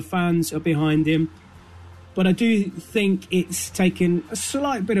feel the fans are behind him. But I do think it's taken a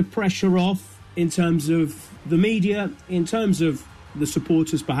slight bit of pressure off in terms of the media, in terms of the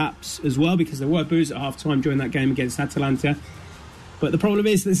supporters perhaps as well, because there were boos at half-time during that game against Atalanta. But the problem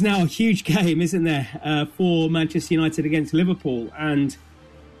is there's now a huge game, isn't there, for Manchester United against Liverpool. And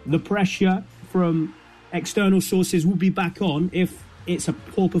the pressure from external sources will be back on if it's a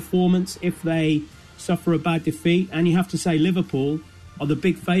poor performance, if they suffer a bad defeat. And you have to say Liverpool are the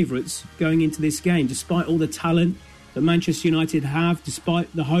big favourites going into this game, despite all the talent that Manchester United have,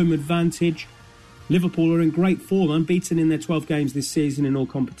 despite the home advantage. Liverpool are in great form, unbeaten in their 12 games this season in all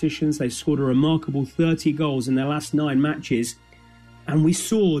competitions. They've scored a remarkable 30 goals in their last 9 matches. And we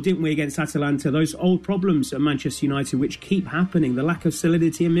saw, didn't we, against Atalanta, those old problems at Manchester United which keep happening. The lack of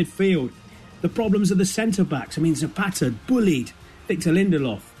solidity in midfield, the problems of the centre-backs. I mean, Zapata bullied. Victor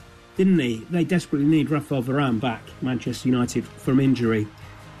Lindelof, didn't he? They desperately need Rafael Varane back, Manchester United, from injury.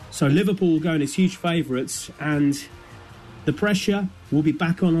 So Liverpool will go in as huge favourites, and the pressure will be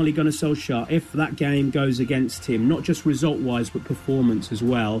back on Ole Gunnar Solskjaer if that game goes against him, not just result-wise, but performance as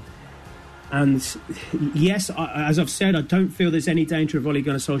well. And yes, as I've said, I don't feel there's any danger of Ole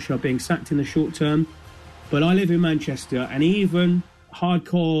Gunnar Solskjaer being sacked in the short term, but I live in Manchester, and even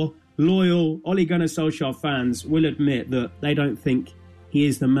hardcore, loyal Ole Gunnar Solskjaer fans will admit that they don't think he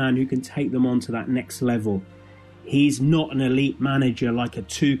is the man who can take them on to that next level. He's not an elite manager like a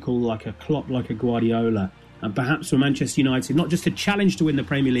Tuchel, like a Klopp, like a Guardiola. And perhaps for Manchester United, not just a challenge to win the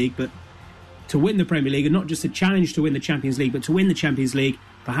Premier League, but to win the Premier League, and not just a challenge to win the Champions League, but to win the Champions League,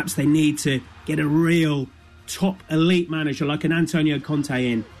 perhaps they need to get a real top elite manager like an Antonio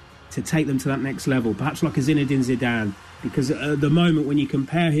Conte in to take them to that next level, perhaps like a Zinedine Zidane, because at the moment when you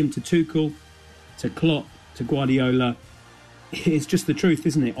compare him to Tuchel, to Klopp, to Guardiola, it's just the truth,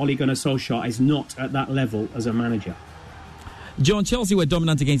 isn't it? Ole Gunnar Solskjaer is not at that level as a manager. John, Chelsea were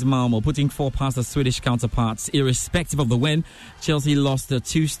dominant against Malmo, putting 4 past their Swedish counterparts. Irrespective of the win, Chelsea lost their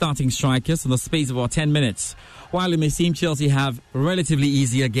 2 starting strikers in the space of about 10 minutes. While it may seem Chelsea have relatively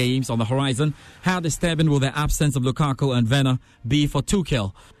easier games on the horizon, how disturbing will the absence of Lukaku and Werner be for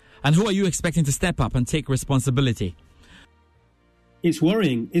Tuchel? And who are you expecting to step up and take responsibility? It's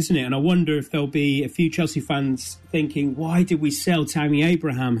worrying, isn't it? And I wonder if there'll be a few Chelsea fans thinking, why did we sell Tammy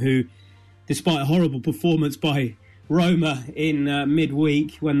Abraham, who, despite a horrible performance by Roma in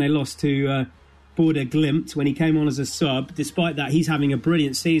midweek when they lost to Border Glimt, when he came on as a sub, despite that, he's having a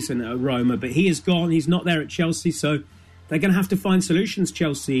brilliant season at Roma, but he is gone, he's not there at Chelsea, so they're going to have to find solutions,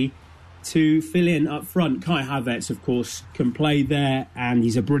 Chelsea, to fill in up front. Kai Havertz, of course, can play there, and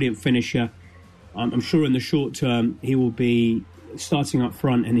he's a brilliant finisher. I'm sure in the short term he will be starting up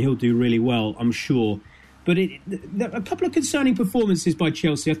front and he'll do really well, I'm sure. But a couple of concerning performances by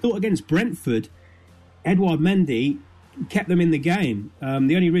Chelsea. I thought against Brentford, Edouard Mendy kept them in the game. The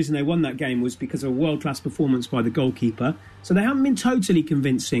only reason they won that game was because of a world-class performance by the goalkeeper. So they haven't been totally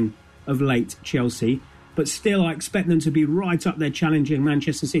convincing of late, Chelsea. But still, I expect them to be right up there challenging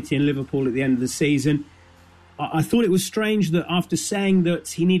Manchester City and Liverpool at the end of the season. I thought it was strange that after saying that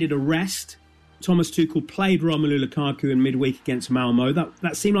he needed a rest, Thomas Tuchel played Romelu Lukaku in midweek against Malmo.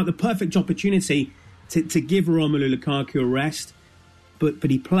 That seemed like the perfect opportunity to give Romelu Lukaku a rest. But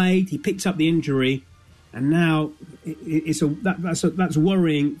he played, he picked up the injury, and now that's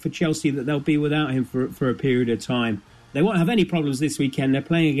worrying for Chelsea that they'll be without him for a period of time. They won't have any problems this weekend. They're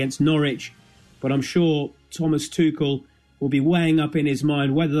playing against Norwich, but I'm sure Thomas Tuchel will be weighing up in his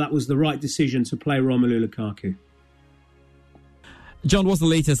mind whether that was the right decision to play Romelu Lukaku. John, what's the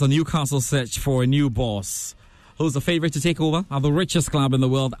latest on Newcastle's search for a new boss? Who's the favourite to take over at the richest club in the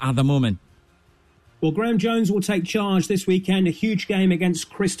world at the moment? Well, Graham Jones will take charge this weekend. A huge game against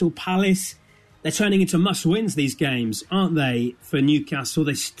Crystal Palace. They're turning into must-wins, these games, aren't they, for Newcastle?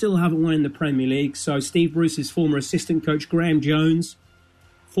 They still haven't won in the Premier League. So Steve Bruce's former assistant coach, Graham Jones,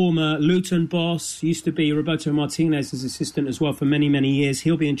 former Luton boss, used to be Roberto Martinez's assistant as well for many, many years.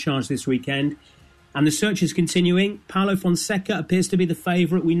 He'll be in charge this weekend. And the search is continuing. Paulo Fonseca appears to be the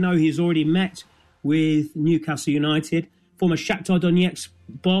favourite. We know he's already met with Newcastle United. Former Shakhtar Donetsk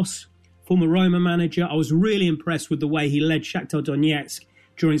boss, former Roma manager. I was really impressed with the way he led Shakhtar Donetsk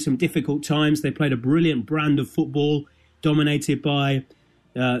during some difficult times. They played a brilliant brand of football, dominated by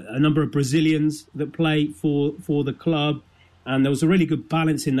a number of Brazilians that play for the club. And there was a really good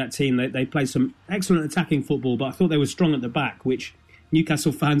balance in that team. They played some excellent attacking football, but I thought they were strong at the back, which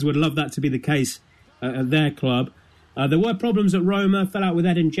Newcastle fans would love that to be the case at their club. There were problems at Roma, fell out with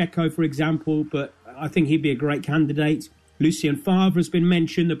Edin Dzeko, for example, but I think he'd be a great candidate. Lucien Favre has been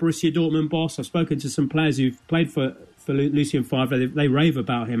mentioned, the Borussia Dortmund boss. I've spoken to some players who've played for Lucien Favre. They rave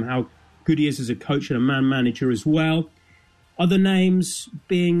about him, how good he is as a coach and a man-manager as well. Other names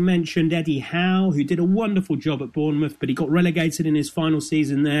being mentioned, Eddie Howe, who did a wonderful job at Bournemouth, but he got relegated in his final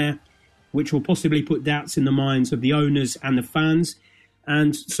season there, which will possibly put doubts in the minds of the owners and the fans.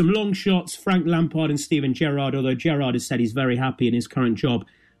 And some long shots, Frank Lampard and Steven Gerrard, although Gerrard has said he's very happy in his current job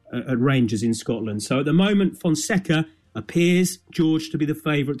at Rangers in Scotland. So at the moment, Fonseca appears, George, to be the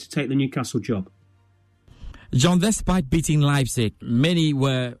favourite to take the Newcastle job. John, despite beating Leipzig, many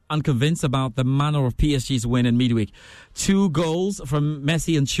were unconvinced about the manner of PSG's win in midweek. 2 goals from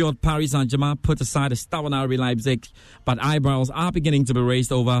Messi ensured Paris Saint-Germain put aside a stubborn RB Leipzig, but eyebrows are beginning to be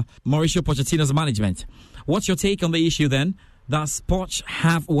raised over Mauricio Pochettino's management. What's your take on the issue then? Does Poch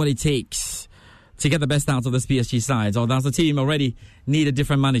have what it takes to get the best out of this PSG side, or does the team already need a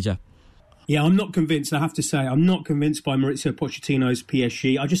different manager? Yeah, I'm not convinced, I have to say. I'm not convinced by Mauricio Pochettino's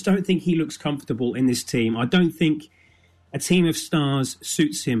PSG. I just don't think he looks comfortable in this team. I don't think a team of stars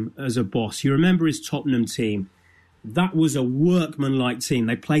suits him as a boss. You remember his Tottenham team. That was a workmanlike team.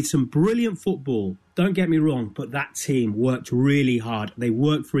 They played some brilliant football. Don't get me wrong, but that team worked really hard. They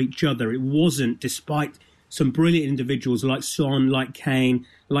worked for each other. It wasn't, despite some brilliant individuals like Son, like Kane,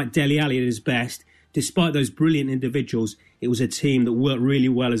 like Dele Alli at his best, despite those brilliant individuals, it was a team that worked really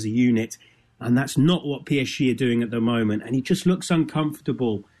well as a unit. And that's not what PSG are doing at the moment. And he just looks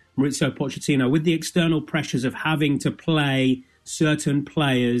uncomfortable, Maurizio Pochettino, with the external pressures of having to play certain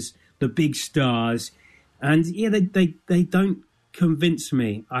players, the big stars. And yeah, they don't convince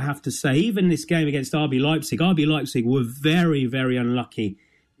me, I have to say. Even this game against RB Leipzig were very, very unlucky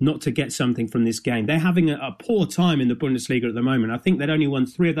not to get something from this game. They're having a poor time in the Bundesliga at the moment. I think they'd only won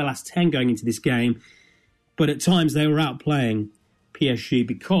 3 of the last 10 going into this game. But at times they were outplaying PSG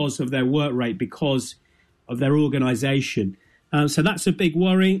because of their work rate, because of their organisation. So that's a big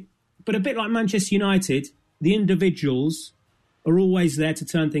worry. But a bit like Manchester United, the individuals are always there to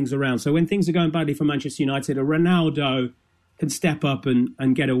turn things around. So when things are going badly for Manchester United, a Ronaldo can step up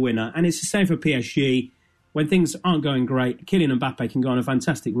and get a winner. And it's the same for PSG. When things aren't going great, Kylian Mbappe can go on a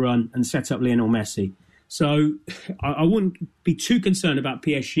fantastic run and set up Lionel Messi. So I wouldn't be too concerned about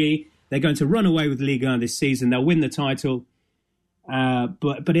PSG. They're going to run away with Ligue 1 this season. They'll win the title.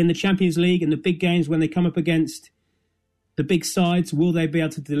 But in the Champions League and the big games, when they come up against the big sides, will they be able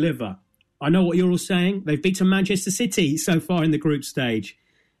to deliver? I know what you're all saying. They've beaten Manchester City so far in the group stage.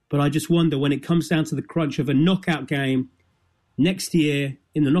 But I just wonder, when it comes down to the crunch of a knockout game next year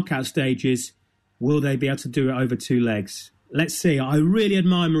in the knockout stages, will they be able to do it over 2 legs? Let's see. I really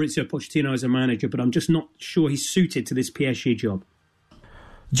admire Maurizio Pochettino as a manager, but I'm just not sure he's suited to this PSG job.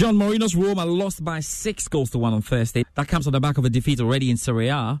 John Marino's Roma lost by 6-1 on Thursday. That comes on the back of a defeat already in Serie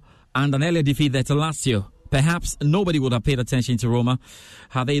A and an earlier defeat there to Lazio. Perhaps nobody would have paid attention to Roma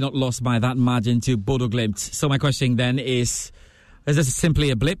had they not lost by that margin to Bodo Glimt. So my question then is this simply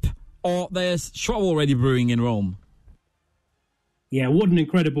a blip, or there's trouble already brewing in Rome? Yeah, what an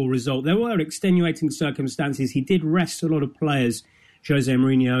incredible result. There were extenuating circumstances. He did rest a lot of players, Jose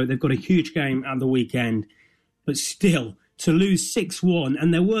Mourinho. They've got a huge game at the weekend. But still, to lose 6-1,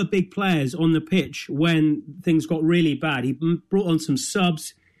 and there were big players on the pitch when things got really bad. He brought on some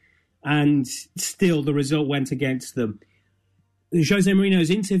subs, and still the result went against them. Jose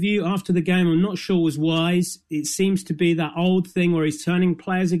Mourinho's interview after the game, I'm not sure was wise. It seems to be that old thing where he's turning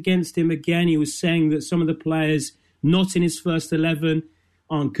players against him again. He was saying that some of the players not in his first 11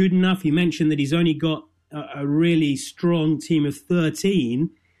 aren't good enough. He mentioned that he's only got a really strong team of 13.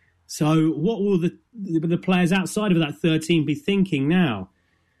 So what will the players outside of that 13 be thinking now?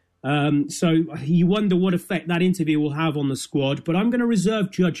 So you wonder what effect that interview will have on the squad. But I'm going to reserve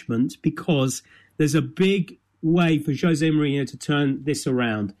judgment because there's a big way for Jose Mourinho to turn this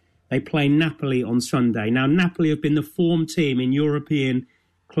around. They play Napoli on Sunday. Now, Napoli have been the form team in European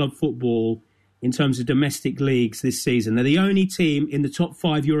club football in terms of domestic leagues this season. They're the only team in the top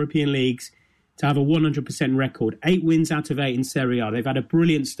 5 European leagues to have a 100% record. 8 wins out of 8 in Serie A. They've had a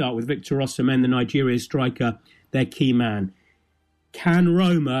brilliant start with Victor Osimhen, the Nigerian striker, their key man. Can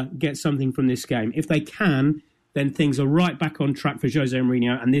Roma get something from this game? If they can, then things are right back on track for Jose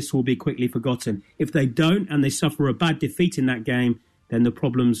Mourinho, and this will be quickly forgotten. If they don't, and they suffer a bad defeat in that game, then the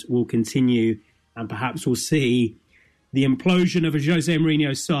problems will continue, and perhaps we'll see the implosion of a Jose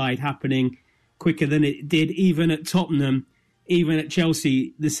Mourinho side happening quicker than it did even at Tottenham, even at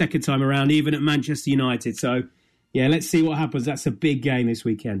Chelsea the second time around, even at Manchester United. So, yeah, let's see what happens. That's a big game this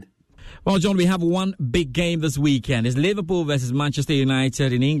weekend. Well, John, we have one big game this weekend. It's Liverpool versus Manchester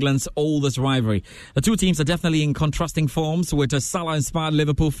United in England's oldest rivalry. The two teams are definitely in contrasting forms, with a Salah-inspired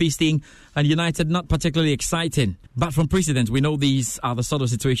Liverpool feasting and United not particularly exciting. But from precedent, we know these are the sort of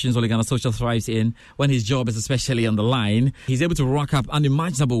situations Ole Gunnar Solskjaer thrives in when his job is especially on the line. He's able to rack up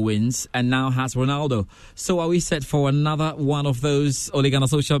unimaginable wins and now has Ronaldo. So are we set for another one of those Ole Gunnar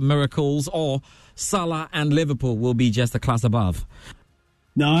Solskjaer miracles, or Salah and Liverpool will be just a class above?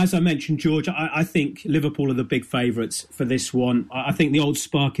 No, as I mentioned, George, I think Liverpool are the big favourites for this one. I think the old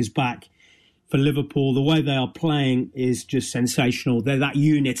spark is back for Liverpool. The way they are playing is just sensational. They're that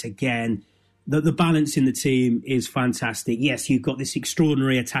unit again. The balance in the team is fantastic. Yes, you've got this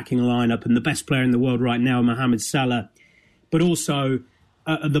extraordinary attacking lineup and the best player in the world right now, Mohamed Salah. But also,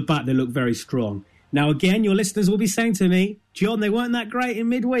 at the back, they look very strong. Now, again, your listeners will be saying to me, John, they weren't that great in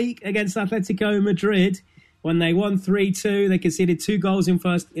midweek against Atletico Madrid. When they won 3-2, they conceded 2 goals in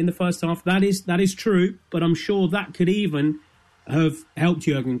the first half. That is true, but I'm sure that could even have helped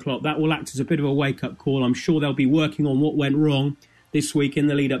Jurgen Klopp. That will act as a bit of a wake-up call. I'm sure they'll be working on what went wrong this week in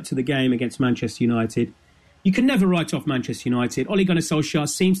the lead-up to the game against Manchester United. You can never write off Manchester United. Ole Gunnar Solskjaer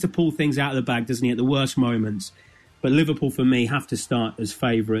seems to pull things out of the bag, doesn't he, at the worst moments. But Liverpool, for me, have to start as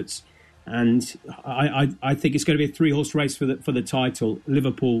favourites. And I think it's going to be a 3-horse race for the title.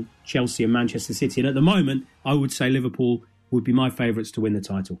 Liverpool, Chelsea and Manchester City. And at the moment, I would say Liverpool would be my favourites to win the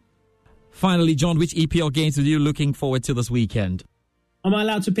title. Finally, John, which EPL games are you looking forward to this weekend? Am I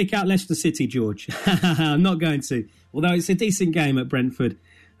allowed to pick out Leicester City, George? I'm not going to. Although it's a decent game at Brentford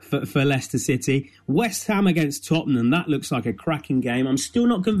for Leicester City. West Ham against Tottenham. That looks like a cracking game. I'm still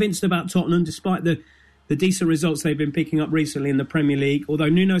not convinced about Tottenham, despite the decent results they've been picking up recently in the Premier League. Although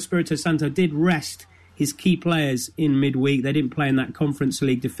Nuno Espirito Santo did rest his key players in midweek. They didn't play in that Conference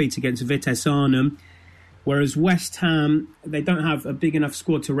League defeat against Vitesse Arnhem. Whereas West Ham, they don't have a big enough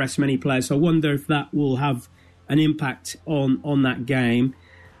squad to rest many players. So I wonder if that will have an impact on that game.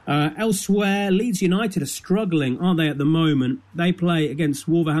 Elsewhere, Leeds United are struggling, aren't they, at the moment? They play against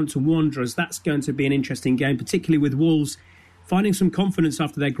Wolverhampton Wanderers. That's going to be an interesting game, particularly with Wolves finding some confidence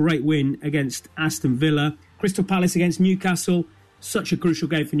after their great win against Aston Villa. Crystal Palace against Newcastle, such a crucial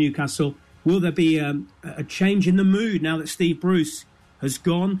game for Newcastle. Will there be a change in the mood now that Steve Bruce has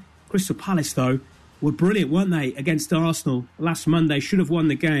gone? Crystal Palace, though, were brilliant, weren't they, against Arsenal last Monday? Should have won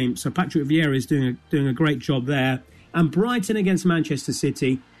the game. So Patrick Vieira is doing a great job there. And Brighton against Manchester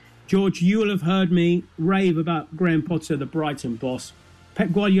City. George, you will have heard me rave about Graham Potter, the Brighton boss.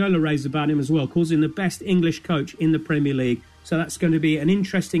 Pep Guardiola raves about him as well, calls him the best English coach in the Premier League. So that's going to be an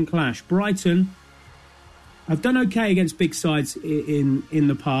interesting clash. Brighton have done okay against big sides in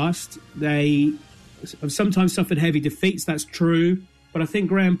the past. They have sometimes suffered heavy defeats, that's true. But I think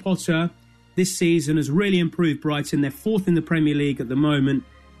Graham Potter this season has really improved Brighton. They're 4th in the Premier League at the moment,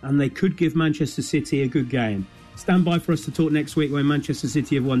 and they could give Manchester City a good game. Stand by for us to talk next week when Manchester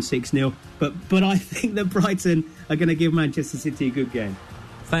City have won 6-0. But I think that Brighton are going to give Manchester City a good game.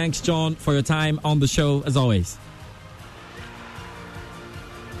 Thanks, John, for your time on the show, as always.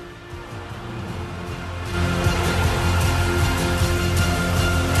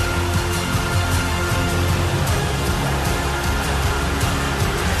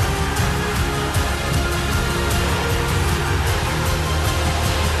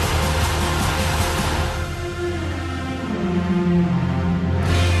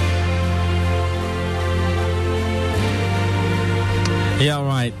 Yeah,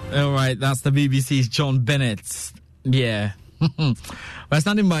 all right. That's the BBC's John Bennett. Yeah. We're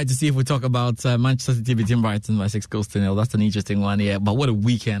standing by to see if we talk about Manchester City beating Brighton by 6-0. That's an interesting one, yeah. But what a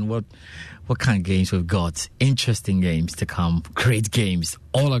weekend. What kind of games we've got. Interesting games to come. Great games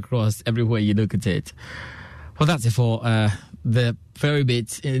all across, everywhere you look at it. Well, that's it for the very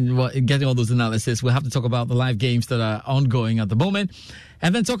bit in getting all those analysis. We'll have to talk about the live games that are ongoing at the moment,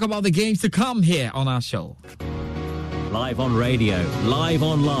 and then talk about the games to come here on our show. Live on radio, live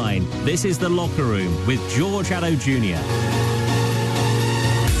online. This is The Locker Room with George Addo Jr.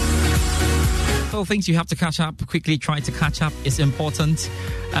 So things you have to catch up, quickly try to catch up is important.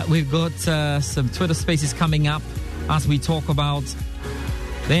 We've got some Twitter spaces coming up as we talk about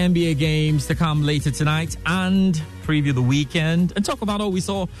the NBA games to come later tonight and preview the weekend and talk about all we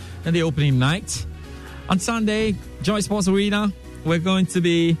saw in the opening night. On Sunday, Joy Sports Arena, we're going to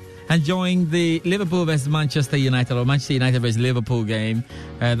be enjoying the Liverpool versus Manchester United, or Manchester United versus Liverpool game.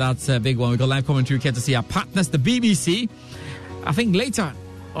 That's a big one. We've got live commentary here to see our partners, the BBC. I think later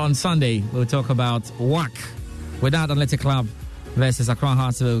on Sunday, we'll talk about WAC, Wydad Athletic Club versus Accra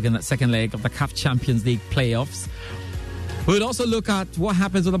Hearts in that second leg of the CAF Champions League playoffs. We'll also look at what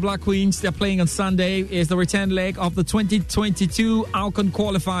happens with the Black Queens. They're playing on Sunday. Is the return leg of the 2022 ALCON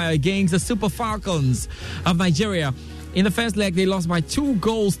qualifier against the Super Falcons of Nigeria. In the first leg, they lost by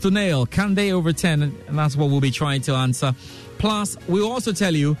 2-0. Can they overturn? And that's what we'll be trying to answer. Plus, we'll also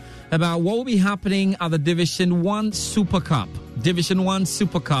tell you about what will be happening at the Division 1 Super Cup. Division 1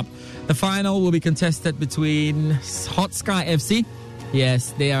 Super Cup. The final will be contested between Hot Sky FC.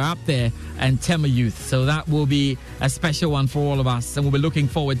 Yes, they are up there. And Tema Youth. So that will be a special one for all of us. And we'll be looking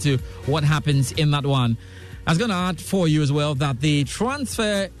forward to what happens in that one. I was going to add for you as well that the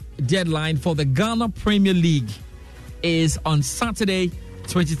transfer deadline for the Ghana Premier League is on Saturday,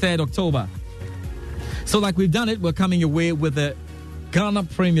 23rd October. So like we've done it, we're coming away with the Ghana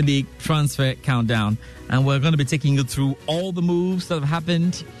Premier League transfer countdown. And we're going to be taking you through all the moves that have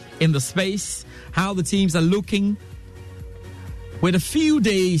happened in the space, how the teams are looking, with a few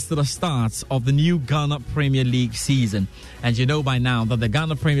days to the start of the new Ghana Premier League season. And you know by now that the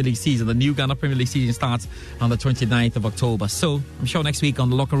Ghana Premier League season, the new Ghana Premier League season starts on the 29th of October. So I'm sure next week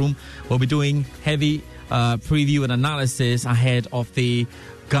on The Locker Room, we'll be doing heavy preview and analysis ahead of the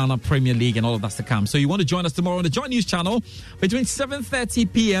Ghana Premier League and all of that's to come. So you want to join us tomorrow on the Joy News channel between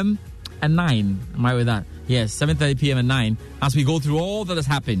 7:30 p.m. and 9. Am I with that? Yes, 7:30 p.m. and 9, as we go through all that has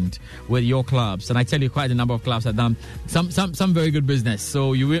happened with your clubs. And I tell you, quite a number of clubs have done some very good business.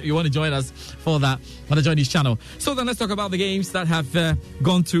 So you want to join us for that, want to join this channel. So then let's talk about the games that have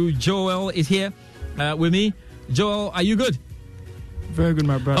gone through. Joel is here with me. Joel, are you good? Very good,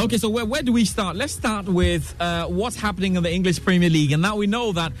 my brother. Okay, so where do we start? Let's start with what's happening in the English Premier League. And now we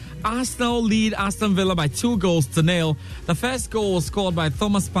know that Arsenal lead Aston Villa by 2-0. The first goal was scored by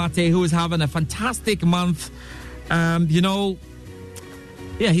Thomas Partey, who is having a fantastic month.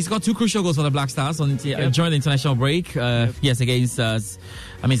 He's got 2 crucial goals for the Black Stars during the international break. Yes, against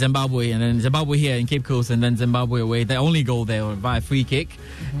Zimbabwe, and then Zimbabwe here in Cape Coast, and then Zimbabwe away. The only goal there was by a free kick.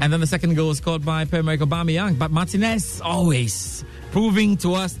 Mm-hmm. And then the second goal was scored by Pierre-Emerick Aubameyang. But Martinez always proving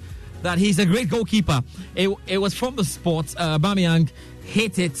to us that he's a great goalkeeper. It was from the spot. Aubameyang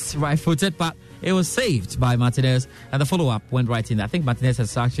hit it right-footed, but it was saved by Martinez, and the follow-up went right in. I think Martinez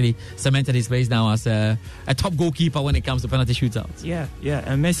has actually cemented his place now as a top goalkeeper when it comes to penalty shootouts. Yeah,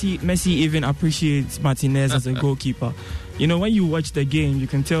 and Messi even appreciates Martinez as a goalkeeper. You know, when you watch the game, you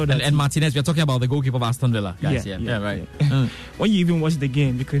can tell that... And Martinez, we're talking about the goalkeeper of Aston Villa, guys. Yeah, right. When you even watch the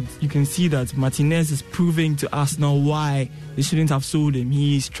game, you can see that Martinez is proving to Arsenal why they shouldn't have sold him.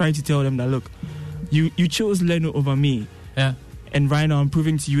 He's trying to tell them that, look, you chose Leno over me. Yeah. And right now, I'm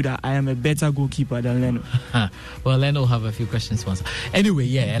proving to you that I am a better goalkeeper than Leno. Well, Leno will have a few questions to answer.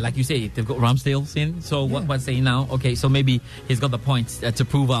 Anyway, like you say, they've got Ramsdale in. So what's saying now? Okay, so maybe he's got the points to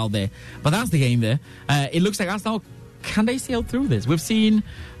prove out there. But that's the game there. It looks like Arsenal, can they sail through this? We've seen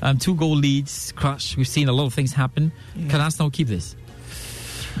 2-goal leads crash. We've seen a lot of things happen. Yeah. Can Arsenal keep this?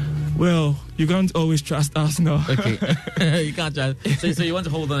 Well, you can't always trust Arsenal. Okay. You can't trust. So you want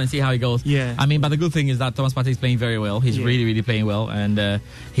to hold on and see how it goes. Yeah. I mean, but the good thing is that Thomas Partey is playing very well. He's really, really playing well, and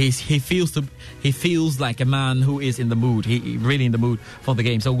he feels like a man who is in the mood. He really in the mood for the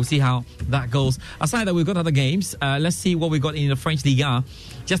game. So we'll see how that goes. Aside that, we've got other games. Let's see what we got in the French Ligue 1.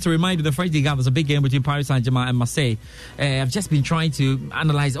 Just to remind you, the French Ligue 1, there's a big game between Paris Saint-Germain and Marseille. I've just been trying to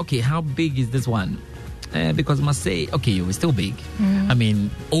analyze. Okay, how big is this one? Because Marseille, it's still big. I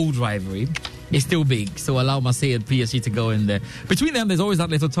mean, old rivalry. It's still big, so allow Marseille and PSG to go in there. Between them, there's always that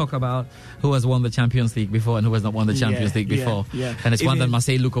little talk about who has won the Champions League before and who has not won the Champions League before. Yeah. And it's one that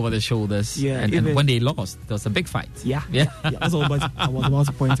Marseille look over their shoulders. Yeah, and when they lost, there was a big fight. Yeah. That's all I was about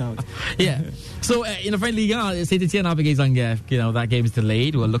to point out. Yeah. So in the French Ligue 1, Saint-Etienne up against Angers. That game is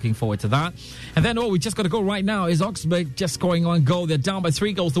delayed. We're looking forward to that. And then we just got to go right now is Augsburg just scoring 1 goal. They're down by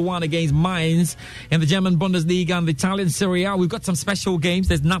 3-1 against Mainz in the German Bundesliga and the Italian Serie A. We've got some special games.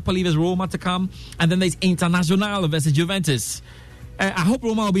 There's Napoli versus Roma to come, and then there's Internazionale versus Juventus. I hope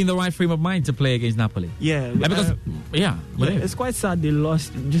Roma will be in the right frame of mind to play against Napoli. Because it's quite sad they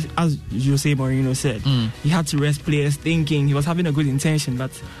lost. Just as Jose Mourinho said, he had to rest players, thinking he was having a good intention, but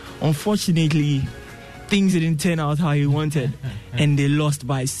unfortunately, things didn't turn out how he wanted, and they lost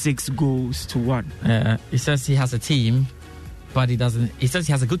by 6-1. He says he has a team, but he doesn't. He says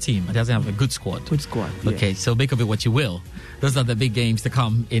he has a good team, but he doesn't have a good squad. Okay, so make of it what you will. Those are the big games to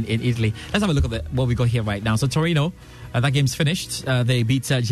come in Italy. Let's have a look at what we got here right now. So Torino, that game's finished. They beat